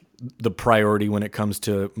like the priority when it comes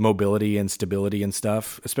to mobility and stability and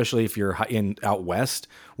stuff, especially if you're out west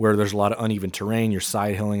where there's a lot of uneven terrain, you're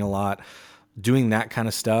side hilling a lot. Doing that kind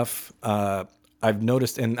of stuff, I've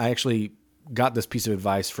noticed, and I actually got this piece of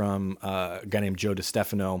advice from a guy named Joe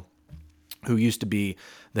DiStefano, who used to be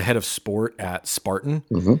the head of sport at Spartan,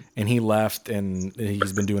 and he left and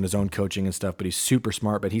he's been doing his own coaching and stuff, but he's super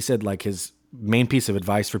smart. But he said like his main piece of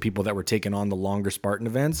advice for people that were taking on the longer Spartan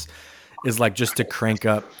events is like just to crank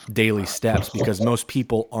up daily steps, because most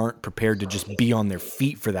people aren't prepared to just be on their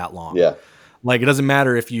feet for that long. Yeah. Like, it doesn't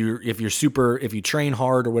matter if you train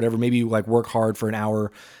hard or whatever, maybe you like work hard for an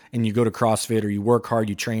hour and you go to CrossFit, or you work hard,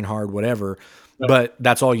 you train hard, whatever. But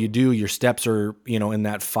that's all you do. Your steps are, in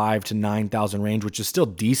that 5,000 to 9,000 range, which is still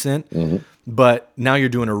decent. But now you're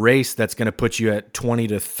doing a race that's going to put you at 20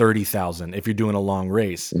 to 30,000 if you're doing a long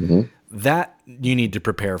race. That you need to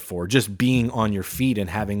prepare for, just being on your feet and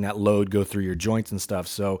having that load go through your joints and stuff.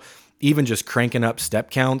 So even just cranking up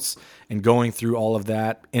step counts and going through all of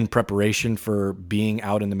that in preparation for being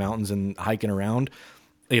out in the mountains and hiking around,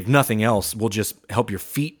 if nothing else, will just help your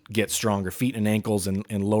feet get stronger, feet and ankles and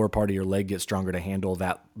lower part of your leg get stronger to handle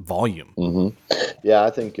that volume. Yeah, I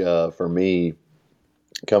think for me,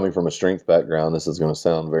 coming from a strength background, this is going to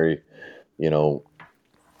sound very,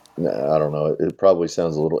 I don't know, it probably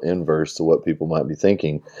sounds a little inverse to what people might be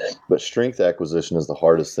thinking, but strength acquisition is the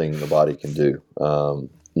hardest thing the body can do.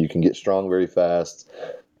 You can get strong very fast,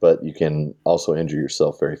 but you can also injure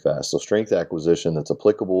yourself very fast. So strength acquisition that's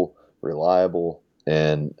applicable, reliable,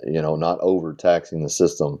 and not overtaxing the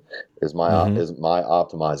system is my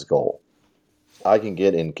optimized goal. I can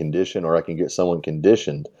get in condition, or I can get someone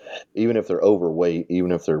conditioned, even if they're overweight,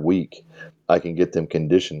 even if they're weak. I can get them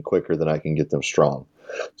conditioned quicker than I can get them strong.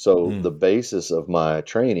 So the basis of my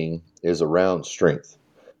training is around strength.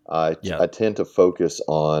 I tend to focus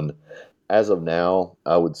on, as of now,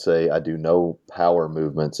 I would say I do no power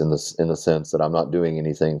movements in the sense that I'm not doing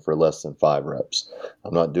anything for less than 5 reps.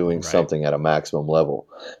 I'm not doing something at a maximum level.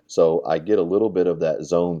 So I get a little bit of that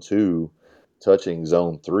zone 2 touching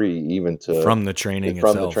zone 3, even from the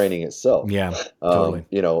training itself. Yeah, totally.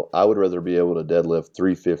 I would rather be able to deadlift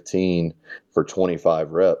 315 for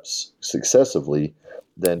 25 reps successively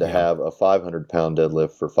than to have a 500-pound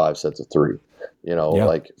deadlift for 5 sets of 3.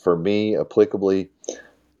 Like for me, applicably,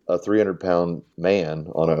 a 300-pound man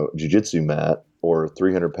on a jiu-jitsu mat, or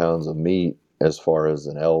 300 pounds of meat as far as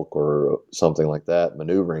an elk or something like that,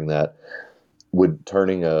 maneuvering that,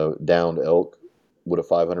 turning a downed elk, would a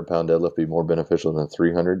 500-pound deadlift be more beneficial than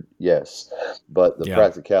 300? Yes. But the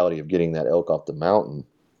practicality of getting that elk off the mountain,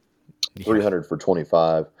 300 for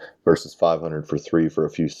 25 versus 500 for 3 for a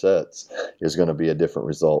few sets, is going to be a different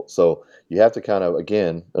result. So you have to kind of,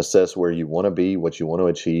 again, assess where you want to be, what you want to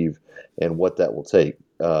achieve, and what that will take.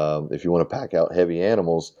 If you want to pack out heavy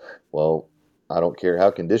animals, well, I don't care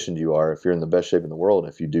how conditioned you are. If you're in the best shape in the world,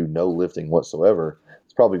 if you do no lifting whatsoever,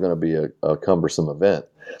 it's probably going to be a cumbersome event.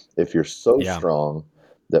 If you're so strong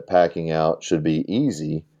that packing out should be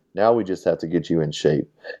easy, now we just have to get you in shape.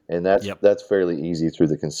 And that's fairly easy through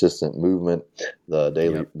the consistent movement, the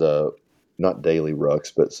daily, not daily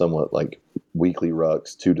rucks, but somewhat like weekly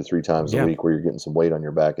rucks, 2 to 3 times a week, where you're getting some weight on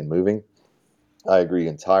your back and moving. I agree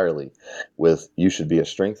entirely with, you should be a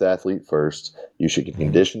strength athlete first. You should get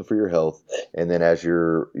conditioned for your health. And then as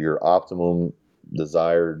your optimum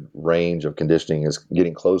desired range of conditioning is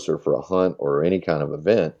getting closer for a hunt or any kind of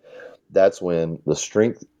event, that's when the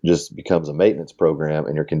strength just becomes a maintenance program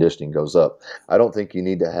and your conditioning goes up. I don't think you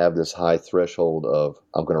need to have this high threshold of,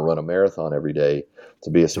 I'm going to run a marathon every day to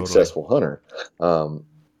be a successful hunter.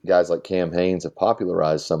 Guys like Cam Hanes have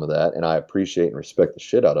popularized some of that, and I appreciate and respect the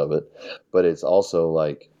shit out of it. But it's also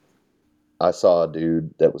like, I saw a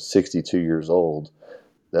dude that was 62 years old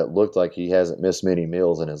that looked like he hasn't missed many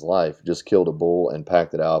meals in his life, just killed a bull and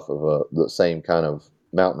packed it off of the same kind of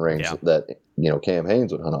mountain range that Cam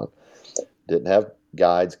Hanes would hunt on. Didn't have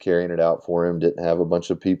guides carrying it out for him, didn't have a bunch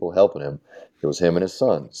of people helping him. It was him and his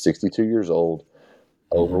son, 62 years old,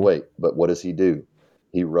 overweight. But what does he do?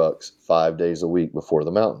 He rucks 5 days a week before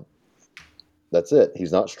the mountain. That's it.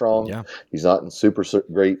 He's not strong. Yeah. He's not in super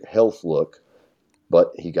great health look,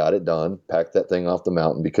 but he got it done, packed that thing off the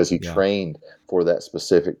mountain because he trained for that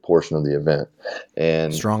specific portion of the event.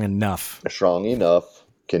 And strong enough,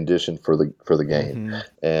 conditioned for the game.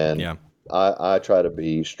 And I try to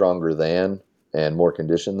be stronger than and more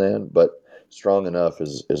conditioned than, but strong enough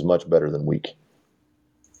is much better than weak.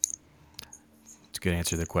 It's a good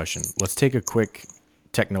answer to the question. Let's take a quick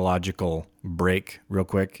technological break real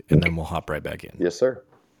quick, and then we'll hop right back in. Yes, sir.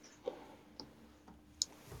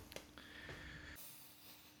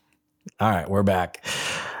 All right, we're back.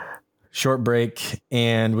 Short break,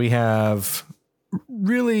 and we have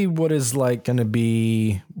really what is like going to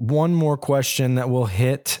be one more question that we'll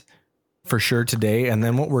hit for sure today, and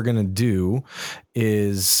then what we're going to do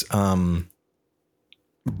is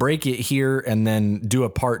break it here and then do a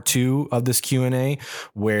part 2 of this Q&A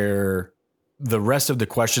where the rest of the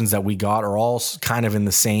questions that we got are all kind of in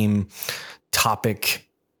the same topic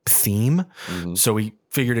theme. Mm-hmm. So we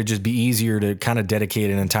figured it'd just be easier to kind of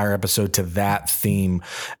dedicate an entire episode to that theme.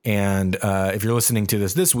 And if you're listening to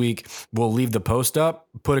this week, we'll leave the post up,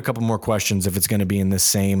 put a couple more questions if it's going to be in this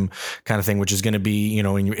same kind of thing, which is going to be, you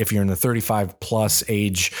know, if you're in the 35 plus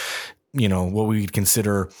age, you know, what we would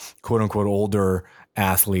consider quote unquote older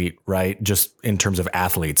athlete, right? Just in terms of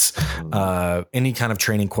athletes, any kind of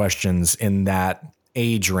training questions in that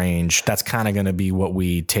age range, that's kind of going to be what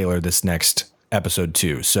we tailor this next episode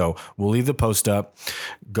to. So we'll leave the post up,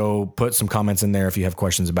 go put some comments in there if you have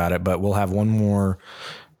questions about it, but we'll have one more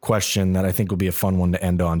question that I think will be a fun one to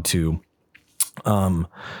end on too.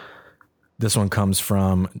 This one comes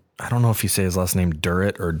from, I don't know if you say his last name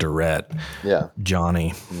Durrett or Durrett. Yeah.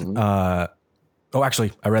 Johnny. Mm-hmm.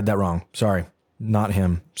 Actually, I read that wrong. Sorry. Not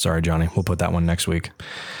him. Sorry, Johnny. We'll put that one next week.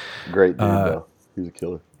 Great dude, though. He's a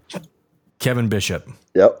killer. Kevin Bishop.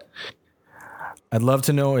 Yep. I'd love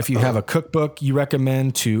to know if you have a cookbook you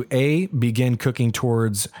recommend to A, begin cooking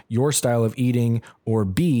towards your style of eating, or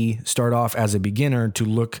B, start off as a beginner to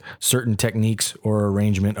look certain techniques or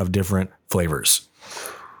arrangement of different flavors.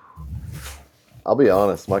 I'll be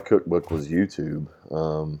honest, my cookbook was YouTube.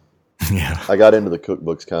 I got into the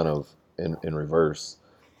cookbooks kind of in reverse.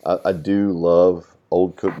 I do love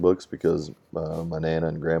old cookbooks because my Nana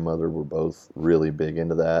and grandmother were both really big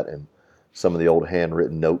into that, and some of the old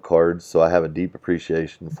handwritten note cards. So I have a deep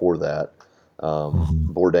appreciation for that.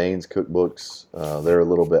 Bourdain's cookbooks, they're a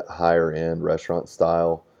little bit higher end restaurant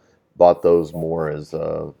style. Bought those more as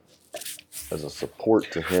a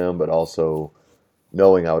support to him, but also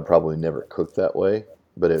knowing I would probably never cook that way.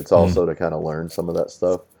 But it's also to kind of learn some of that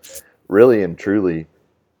stuff. Really and truly,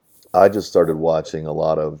 I just started watching a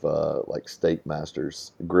lot of like steak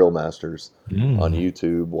masters, grill masters on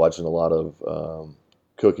YouTube, watching a lot of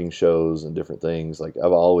cooking shows and different things. Like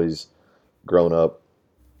I've always grown up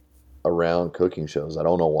around cooking shows. I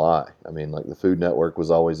don't know why. I mean, like the Food Network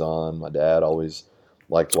was always on. My dad always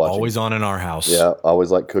liked watching. Always on in our house. Yeah, I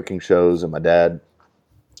always liked cooking shows. And my dad,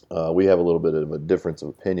 we have a little bit of a difference of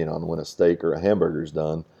opinion on when a steak or a hamburger is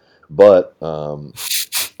done. But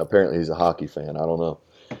apparently he's a hockey fan. I don't know.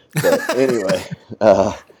 But anyway,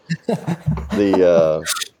 I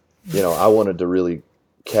wanted to really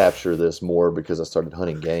capture this more because I started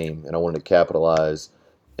hunting game, and I wanted to capitalize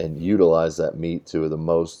and utilize that meat to the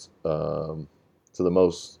most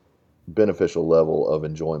beneficial level of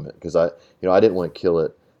enjoyment. Because I didn't want to kill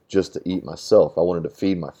it just to eat myself. I wanted to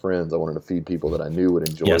feed my friends. I wanted to feed people that I knew would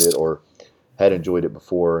enjoy it or had enjoyed it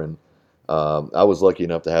before. And I was lucky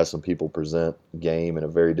enough to have some people present game in a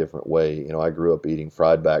very different way. You know, I grew up eating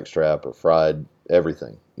fried backstrap or fried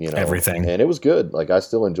everything. Everything, and it was good. Like I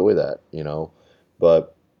still enjoy that.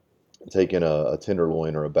 But taking a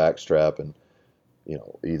tenderloin or a backstrap and,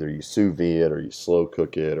 either you sous vide it or you slow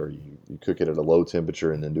cook it or you cook it at a low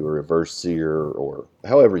temperature and then do a reverse sear or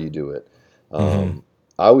however you do it.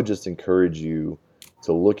 I would just encourage you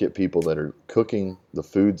to look at people that are cooking the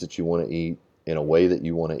foods that you want to eat in a way that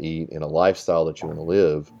you want to eat, in a lifestyle that you want to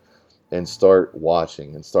live, and start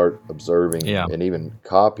watching and start observing and even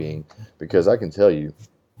copying. Because I can tell you,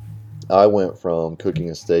 I went from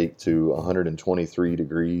cooking a steak to 123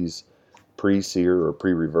 degrees pre-sear or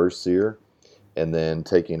pre-reverse sear, and then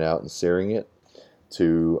taking it out and searing it,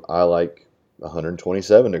 to I like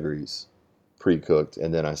 127 degrees pre-cooked,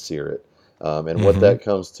 and then I sear it. And what that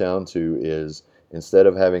comes down to is, instead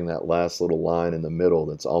of having that last little line in the middle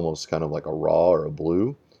that's almost kind of like a raw or a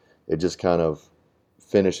blue, it just kind of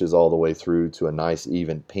finishes all the way through to a nice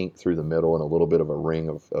even pink through the middle and a little bit of a ring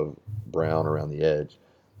of brown around the edge.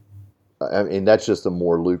 I mean, that's just a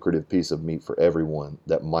more lucrative piece of meat for everyone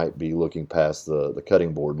that might be looking past the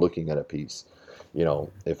cutting board, looking at a piece.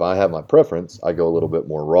 If I have my preference, I go a little bit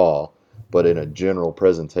more raw, but in a general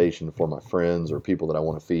presentation for my friends or people that I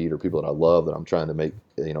want to feed or people that I love that I'm trying to make,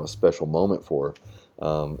 a special moment for,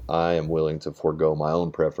 I am willing to forego my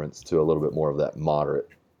own preference to a little bit more of that moderate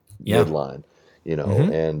midline,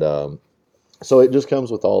 and so it just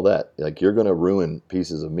comes with all that. Like, you're going to ruin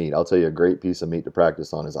pieces of meat. I'll tell you a great piece of meat to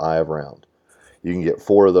practice on is eye of round. You can get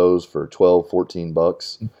 4 of those for 12, 14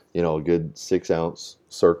 bucks, a good 6-ounce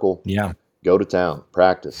circle. Yeah. Go to town,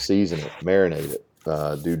 practice, season it, marinate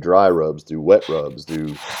it, do dry rubs, do wet rubs,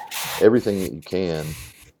 do everything that you can.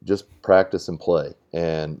 Just practice and play.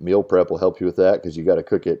 And meal prep will help you with that because you got to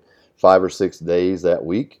cook it 5 or 6 days that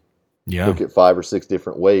week. Yeah. Cook it 5 or 6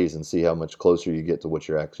 different ways and see how much closer you get to what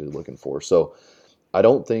you're actually looking for. So I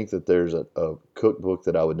don't think that there's a cookbook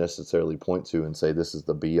that I would necessarily point to and say this is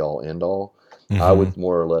the be-all, end-all. Mm-hmm. I would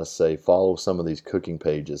more or less say follow some of these cooking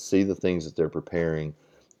pages, see the things that they're preparing,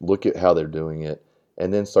 look at how they're doing it,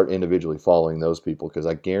 and then start individually following those people, because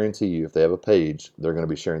I guarantee you if they have a page, they're going to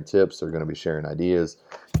be sharing tips, they're going to be sharing ideas.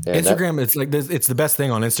 And Instagram, it's like this, it's the best thing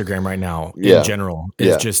on Instagram right now in general.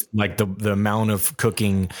 Is just like the amount of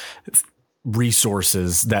cooking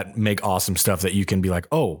resources that make awesome stuff that you can be like,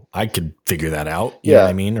 oh, I could figure that out. You know what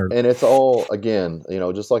I mean? And it's all, again,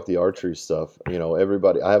 just like the archery stuff,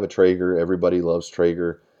 everybody, I have a Traeger, everybody loves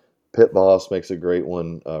Traeger. Pit Boss makes a great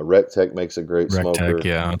one. RecTech makes a great smoker.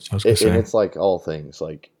 Yeah, and it's like all things.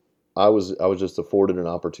 Like I was just afforded an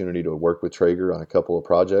opportunity to work with Traeger on a couple of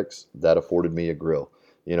projects that afforded me a grill.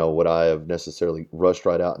 Would I have necessarily rushed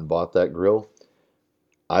right out and bought that grill?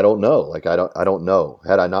 I don't know. Like I don't know.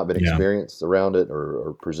 Had I not been experienced around it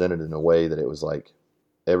or presented in a way that it was like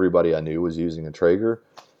everybody I knew was using a Traeger,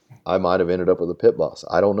 I might have ended up with a Pit Boss.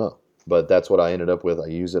 I don't know, but that's what I ended up with. I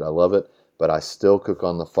use it. I love it. But I still cook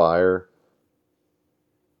on the fire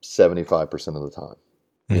 75% of the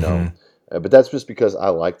time, But that's just because I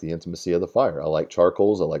like the intimacy of the fire. I like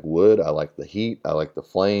charcoals. I like wood. I like the heat. I like the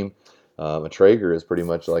flame. A Traeger is pretty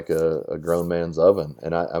much like a grown man's oven.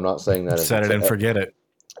 And I'm not saying that set it and forget it.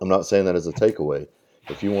 I'm not saying that as a takeaway.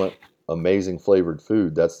 If you want amazing flavored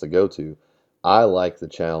food, that's the go-to. I like the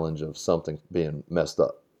challenge of something being messed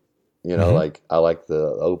up. Like I like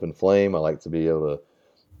the open flame. I like to be able to,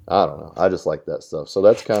 I don't know. I just like that stuff. So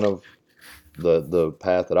that's kind of the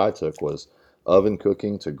path that I took, was oven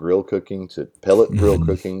cooking to grill cooking to pellet grill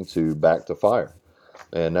cooking to back to fire.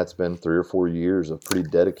 And that's been 3 or 4 years of pretty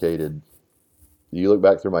dedicated. You look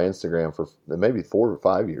back through my Instagram for maybe 4 or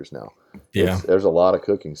 5 years now. Yeah. There's a lot of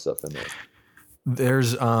cooking stuff in there.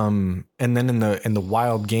 There's and then in the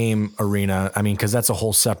wild game arena, I mean, because that's a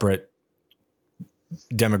whole separate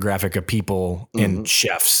demographic of people and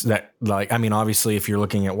chefs that, like, I mean, obviously if you're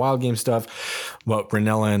looking at wild game stuff, what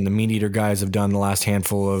Ranella and the Meat Eater guys have done the last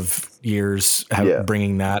handful of years,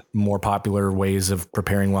 bringing that more popular ways of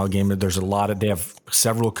preparing wild game. There's a lot of, they have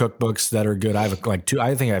several cookbooks that are good. I have like 2,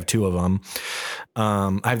 I think I have 2 of them.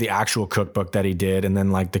 I have the actual cookbook that he did, and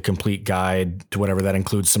then like the complete guide to whatever that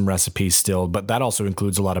includes some recipes still, but that also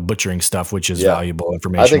includes a lot of butchering stuff, which is valuable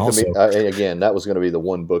information. I think again, that was going to be the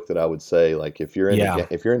one book that I would say, like, if you're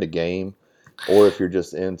into game, or if you're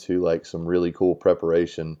just into like some really cool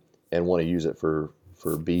preparation and want to use it for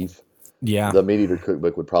beef, the Meat Eater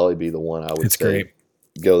cookbook would probably be the one I would say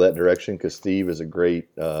go that direction, because Steve is a great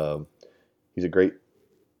he's a great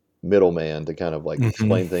middleman to kind of like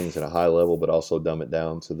explain things at a high level, but also dumb it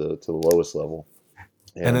down to the lowest level.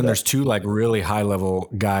 And then there's 2 like really high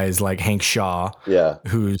level guys like Hank Shaw,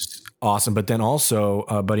 who's awesome. But then also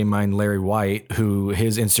a buddy of mine, Larry White, who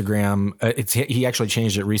his Instagram, he actually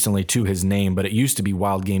changed it recently to his name, but it used to be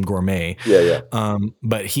Wild Game Gourmet.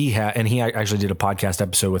 But he actually did a podcast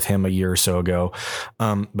episode with him a year or so ago.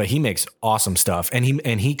 But he makes awesome stuff, and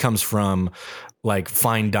he comes from like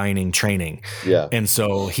fine dining training. And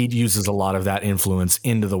so he uses a lot of that influence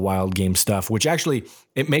into the wild game stuff, which actually,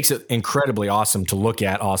 it makes it incredibly awesome to look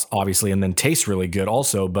at, obviously, and then tastes really good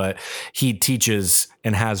also. But he teaches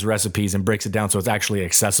and has recipes and breaks it down so it's actually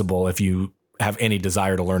accessible if you have any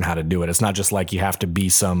desire to learn how to do it. It's not just like you have to be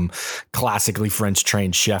some classically French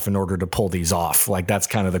trained chef in order to pull these off. Like, that's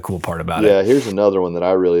kind of the cool part about it. Yeah, here's another one that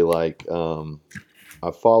I really like.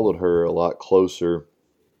 I followed her a lot closer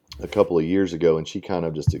a couple of years ago, and she kind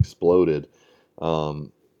of just exploded.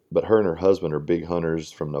 But her and her husband are big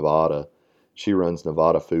hunters from Nevada. She runs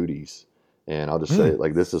Nevada Foodies, and I'll just say,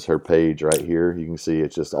 like, this is her page right here. You can see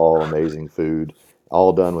it's just all amazing food,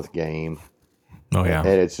 all done with game. Oh yeah.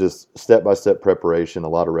 And it's just step-by-step preparation, a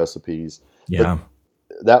lot of recipes. Yeah.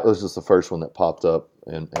 But that was just the first one that popped up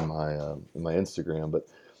in my Instagram. But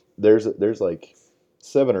there's like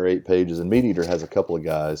 7 or 8 pages, and Meat Eater has a couple of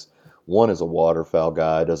guys. One is a waterfowl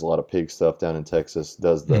guy, does a lot of pig stuff down in Texas,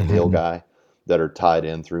 does the meal guy that are tied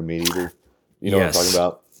in through Meat Eater. You know what I'm talking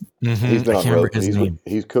about? He's been I on can't remember Rogan. his name.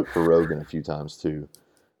 He's cooked for Rogan a few times too.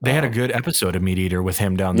 They had a good episode of Meat Eater with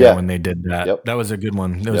him down there Yeah. when they did that. Yep. That was a good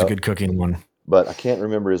one. That was a good cooking one. But I can't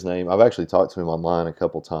remember his name. I've actually talked to him online a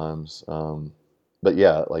couple times. But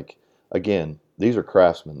yeah, like again, these are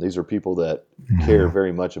craftsmen. These are people that care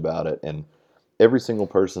very much about it. And every single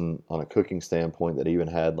person on a cooking standpoint that even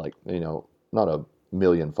had like, not a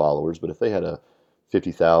million followers, but if they had a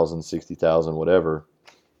 50,000, 60,000, whatever,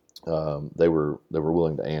 they were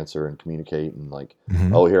willing to answer and communicate and like,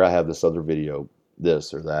 oh, here I have this other video,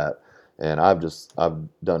 this or that. And I've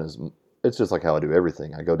done it's just like how I do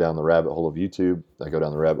everything. I go down the rabbit hole of YouTube, I go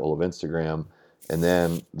down the rabbit hole of Instagram, and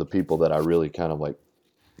then the people that I really kind of like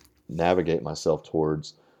navigate myself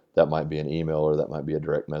towards, that might be an email or that might be a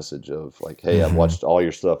direct message of like, hey, I've watched all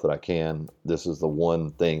your stuff that I can. This is the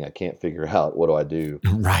one thing I can't figure out. What do I do?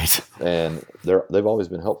 Right. And they've always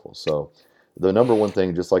been helpful. So the number one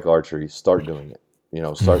thing, just like archery, start doing it.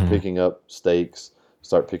 Start picking up steaks,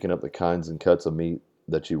 start picking up the kinds and cuts of meat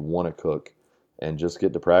that you want to cook, and just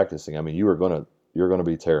get to practicing. I mean, you're gonna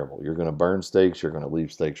be terrible. You're gonna burn steaks. You're gonna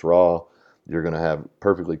leave steaks raw. You're gonna have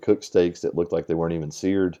perfectly cooked steaks that look like they weren't even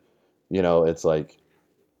seared. It's like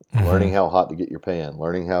learning how hot to get your pan,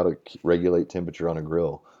 learning how to regulate temperature on a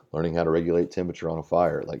grill, learning how to regulate temperature on a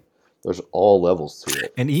fire. Like there's all levels to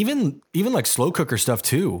it. And even like slow cooker stuff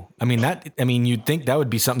too. I mean, you'd think that would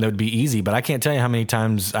be something that would be easy, but I can't tell you how many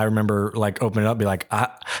times I remember like opening it up, be like,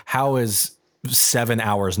 how is 7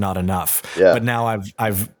 hours not enough? Yeah. But now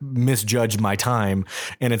I've misjudged my time,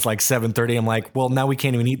 and it's like 7:30. I'm like, well, now we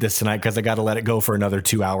can't even eat this tonight because I got to let it go for another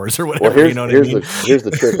 2 hours or whatever. Well, you know what I mean? Here's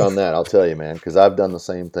the trick on that. I'll tell you, man, because I've done the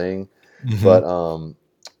same thing. But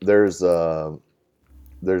there's a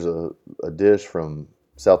dish from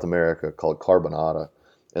South America called carbonata,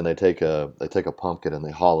 and they take a pumpkin and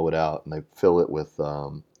they hollow it out and they fill it with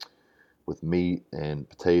meat and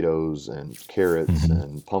potatoes and carrots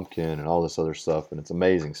and pumpkin and all this other stuff, and it's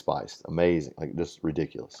amazing spiced, amazing, like just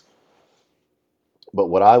ridiculous. But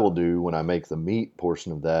what I will do when I make the meat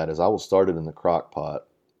portion of that is I will start it in the crock pot.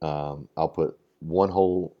 I'll put one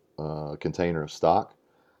whole container of stock,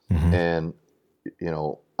 and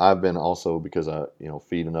I've been also, because I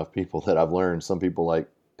feed enough people, that I've learned some people like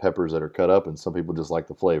peppers that are cut up and some people just like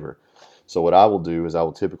the flavor. So what I will do is I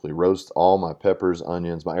will typically roast all my peppers,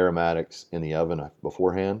 onions, my aromatics in the oven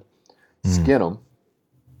beforehand, skin them,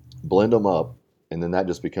 blend them up, and then that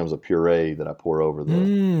just becomes a puree that I pour over the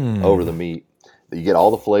meat. You get all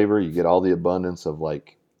the flavor, you get all the abundance of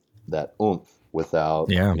like that oomph without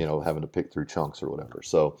having to pick through chunks or whatever.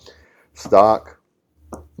 So stock,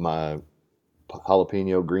 my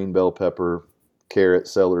jalapeno, green bell pepper, carrot,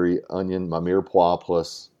 celery, onion, my mirepoix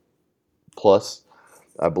plus.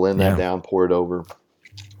 I blend that down, pour it over,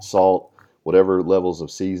 salt, whatever levels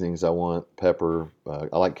of seasonings I want, pepper.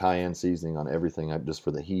 I like cayenne seasoning on everything. Just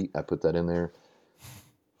for the heat, I put that in there.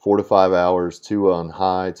 4 to 5 hours, 2 on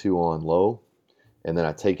high, 2 on low, and then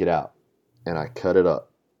I take it out and I cut it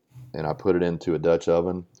up and I put it into a Dutch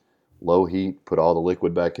oven, low heat, put all the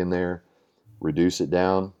liquid back in there, reduce it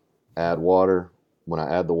down, add water. When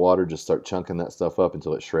I add the water, just start chunking that stuff up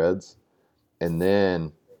until it shreds. And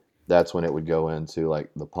then that's when it would go into like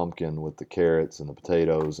the pumpkin with the carrots and the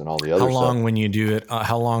potatoes and all the other stuff. How long when you do it?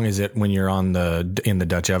 How long is it when you're in the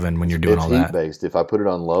Dutch oven when you're doing all that? It's heat based. If I put it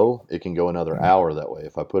on low, it can go another hour that way.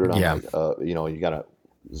 If I put it on you got a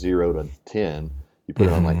 0 to 10, you put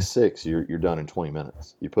it on like 6, you're done in 20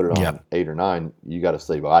 minutes. You put it on 8 or 9, you got to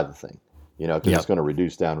stay by the thing, because it's going to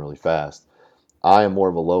reduce down really fast. I am more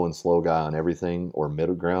of a low and slow guy on everything, or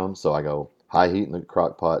middle ground. So I go high heat in the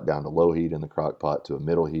crock pot, down to low heat in the crock pot, to a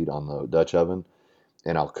middle heat on the Dutch oven.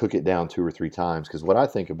 And I'll cook it down 2 or 3 times. Because what I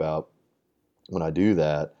think about when I do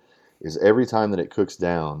that is every time that it cooks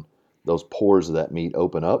down, those pores of that meat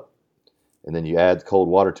open up. And then you add cold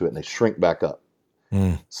water to it and they shrink back up.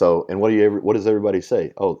 So, and what does everybody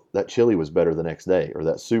say? Oh, that chili was better the next day, or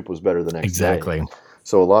that soup was better the next day. Exactly.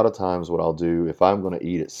 So a lot of times what I'll do, if I'm going to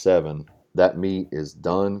eat at 7, that meat is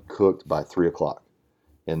done, cooked by 3 o'clock.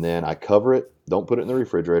 And then I cover it. Don't put it in the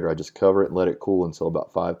refrigerator. I just cover it and let it cool until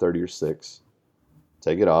about 5:30 or 6.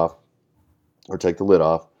 Take it off, or take the lid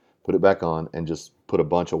off, put it back on, and just put a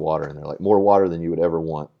bunch of water in there, like more water than you would ever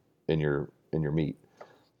want in your meat.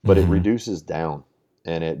 But it reduces down,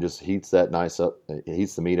 and it just heats that nice up. It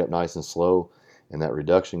heats the meat up nice and slow. and that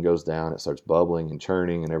reduction goes down. It starts bubbling and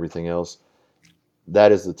churning and everything else.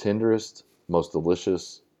 That is the tenderest, most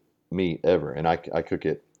delicious meat ever. And I cook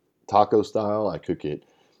it taco style. I cook it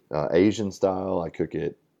Asian style. I cook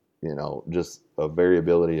it, just a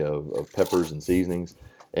variability of peppers and seasonings.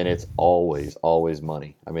 And it's always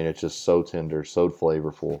money. I mean, it's just so tender, so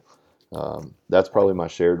flavorful. That's probably my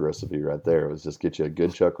shared recipe right there. Was just get you a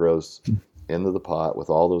good chuck roast into the pot with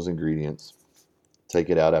all those ingredients. Take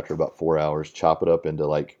it out after about 4 hours. Chop it up into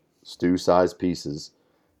like stew-sized pieces.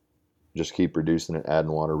 Just keep reducing it,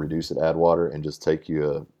 adding water, reduce it, add water, and just take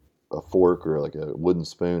you a fork or like a wooden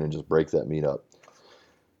spoon and just break that meat up.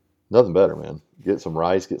 Nothing better, man. Get some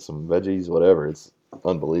rice, get some veggies, whatever. It's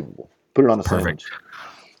unbelievable. Put it on a sandwich.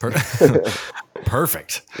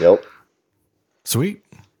 Perfect. Yep. Sweet.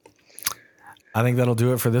 I think that'll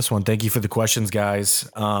do it for this one. Thank you for the questions, guys.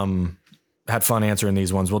 Had fun answering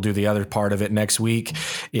these ones. We'll do the other part of it next week.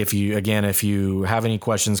 If you have any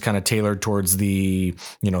questions kind of tailored towards the,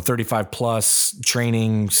 35 plus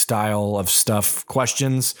training style of stuff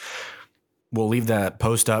questions, we'll leave that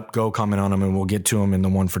post up, go comment on them, and we'll get to them in the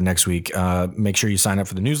one for next week. Make sure you sign up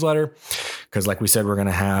for the newsletter because like we said, we're going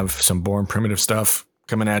to have some Born Primitive stuff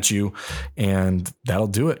coming at you, and that'll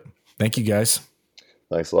do it. Thank you guys.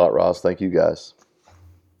 Thanks a lot, Ross. Thank you guys.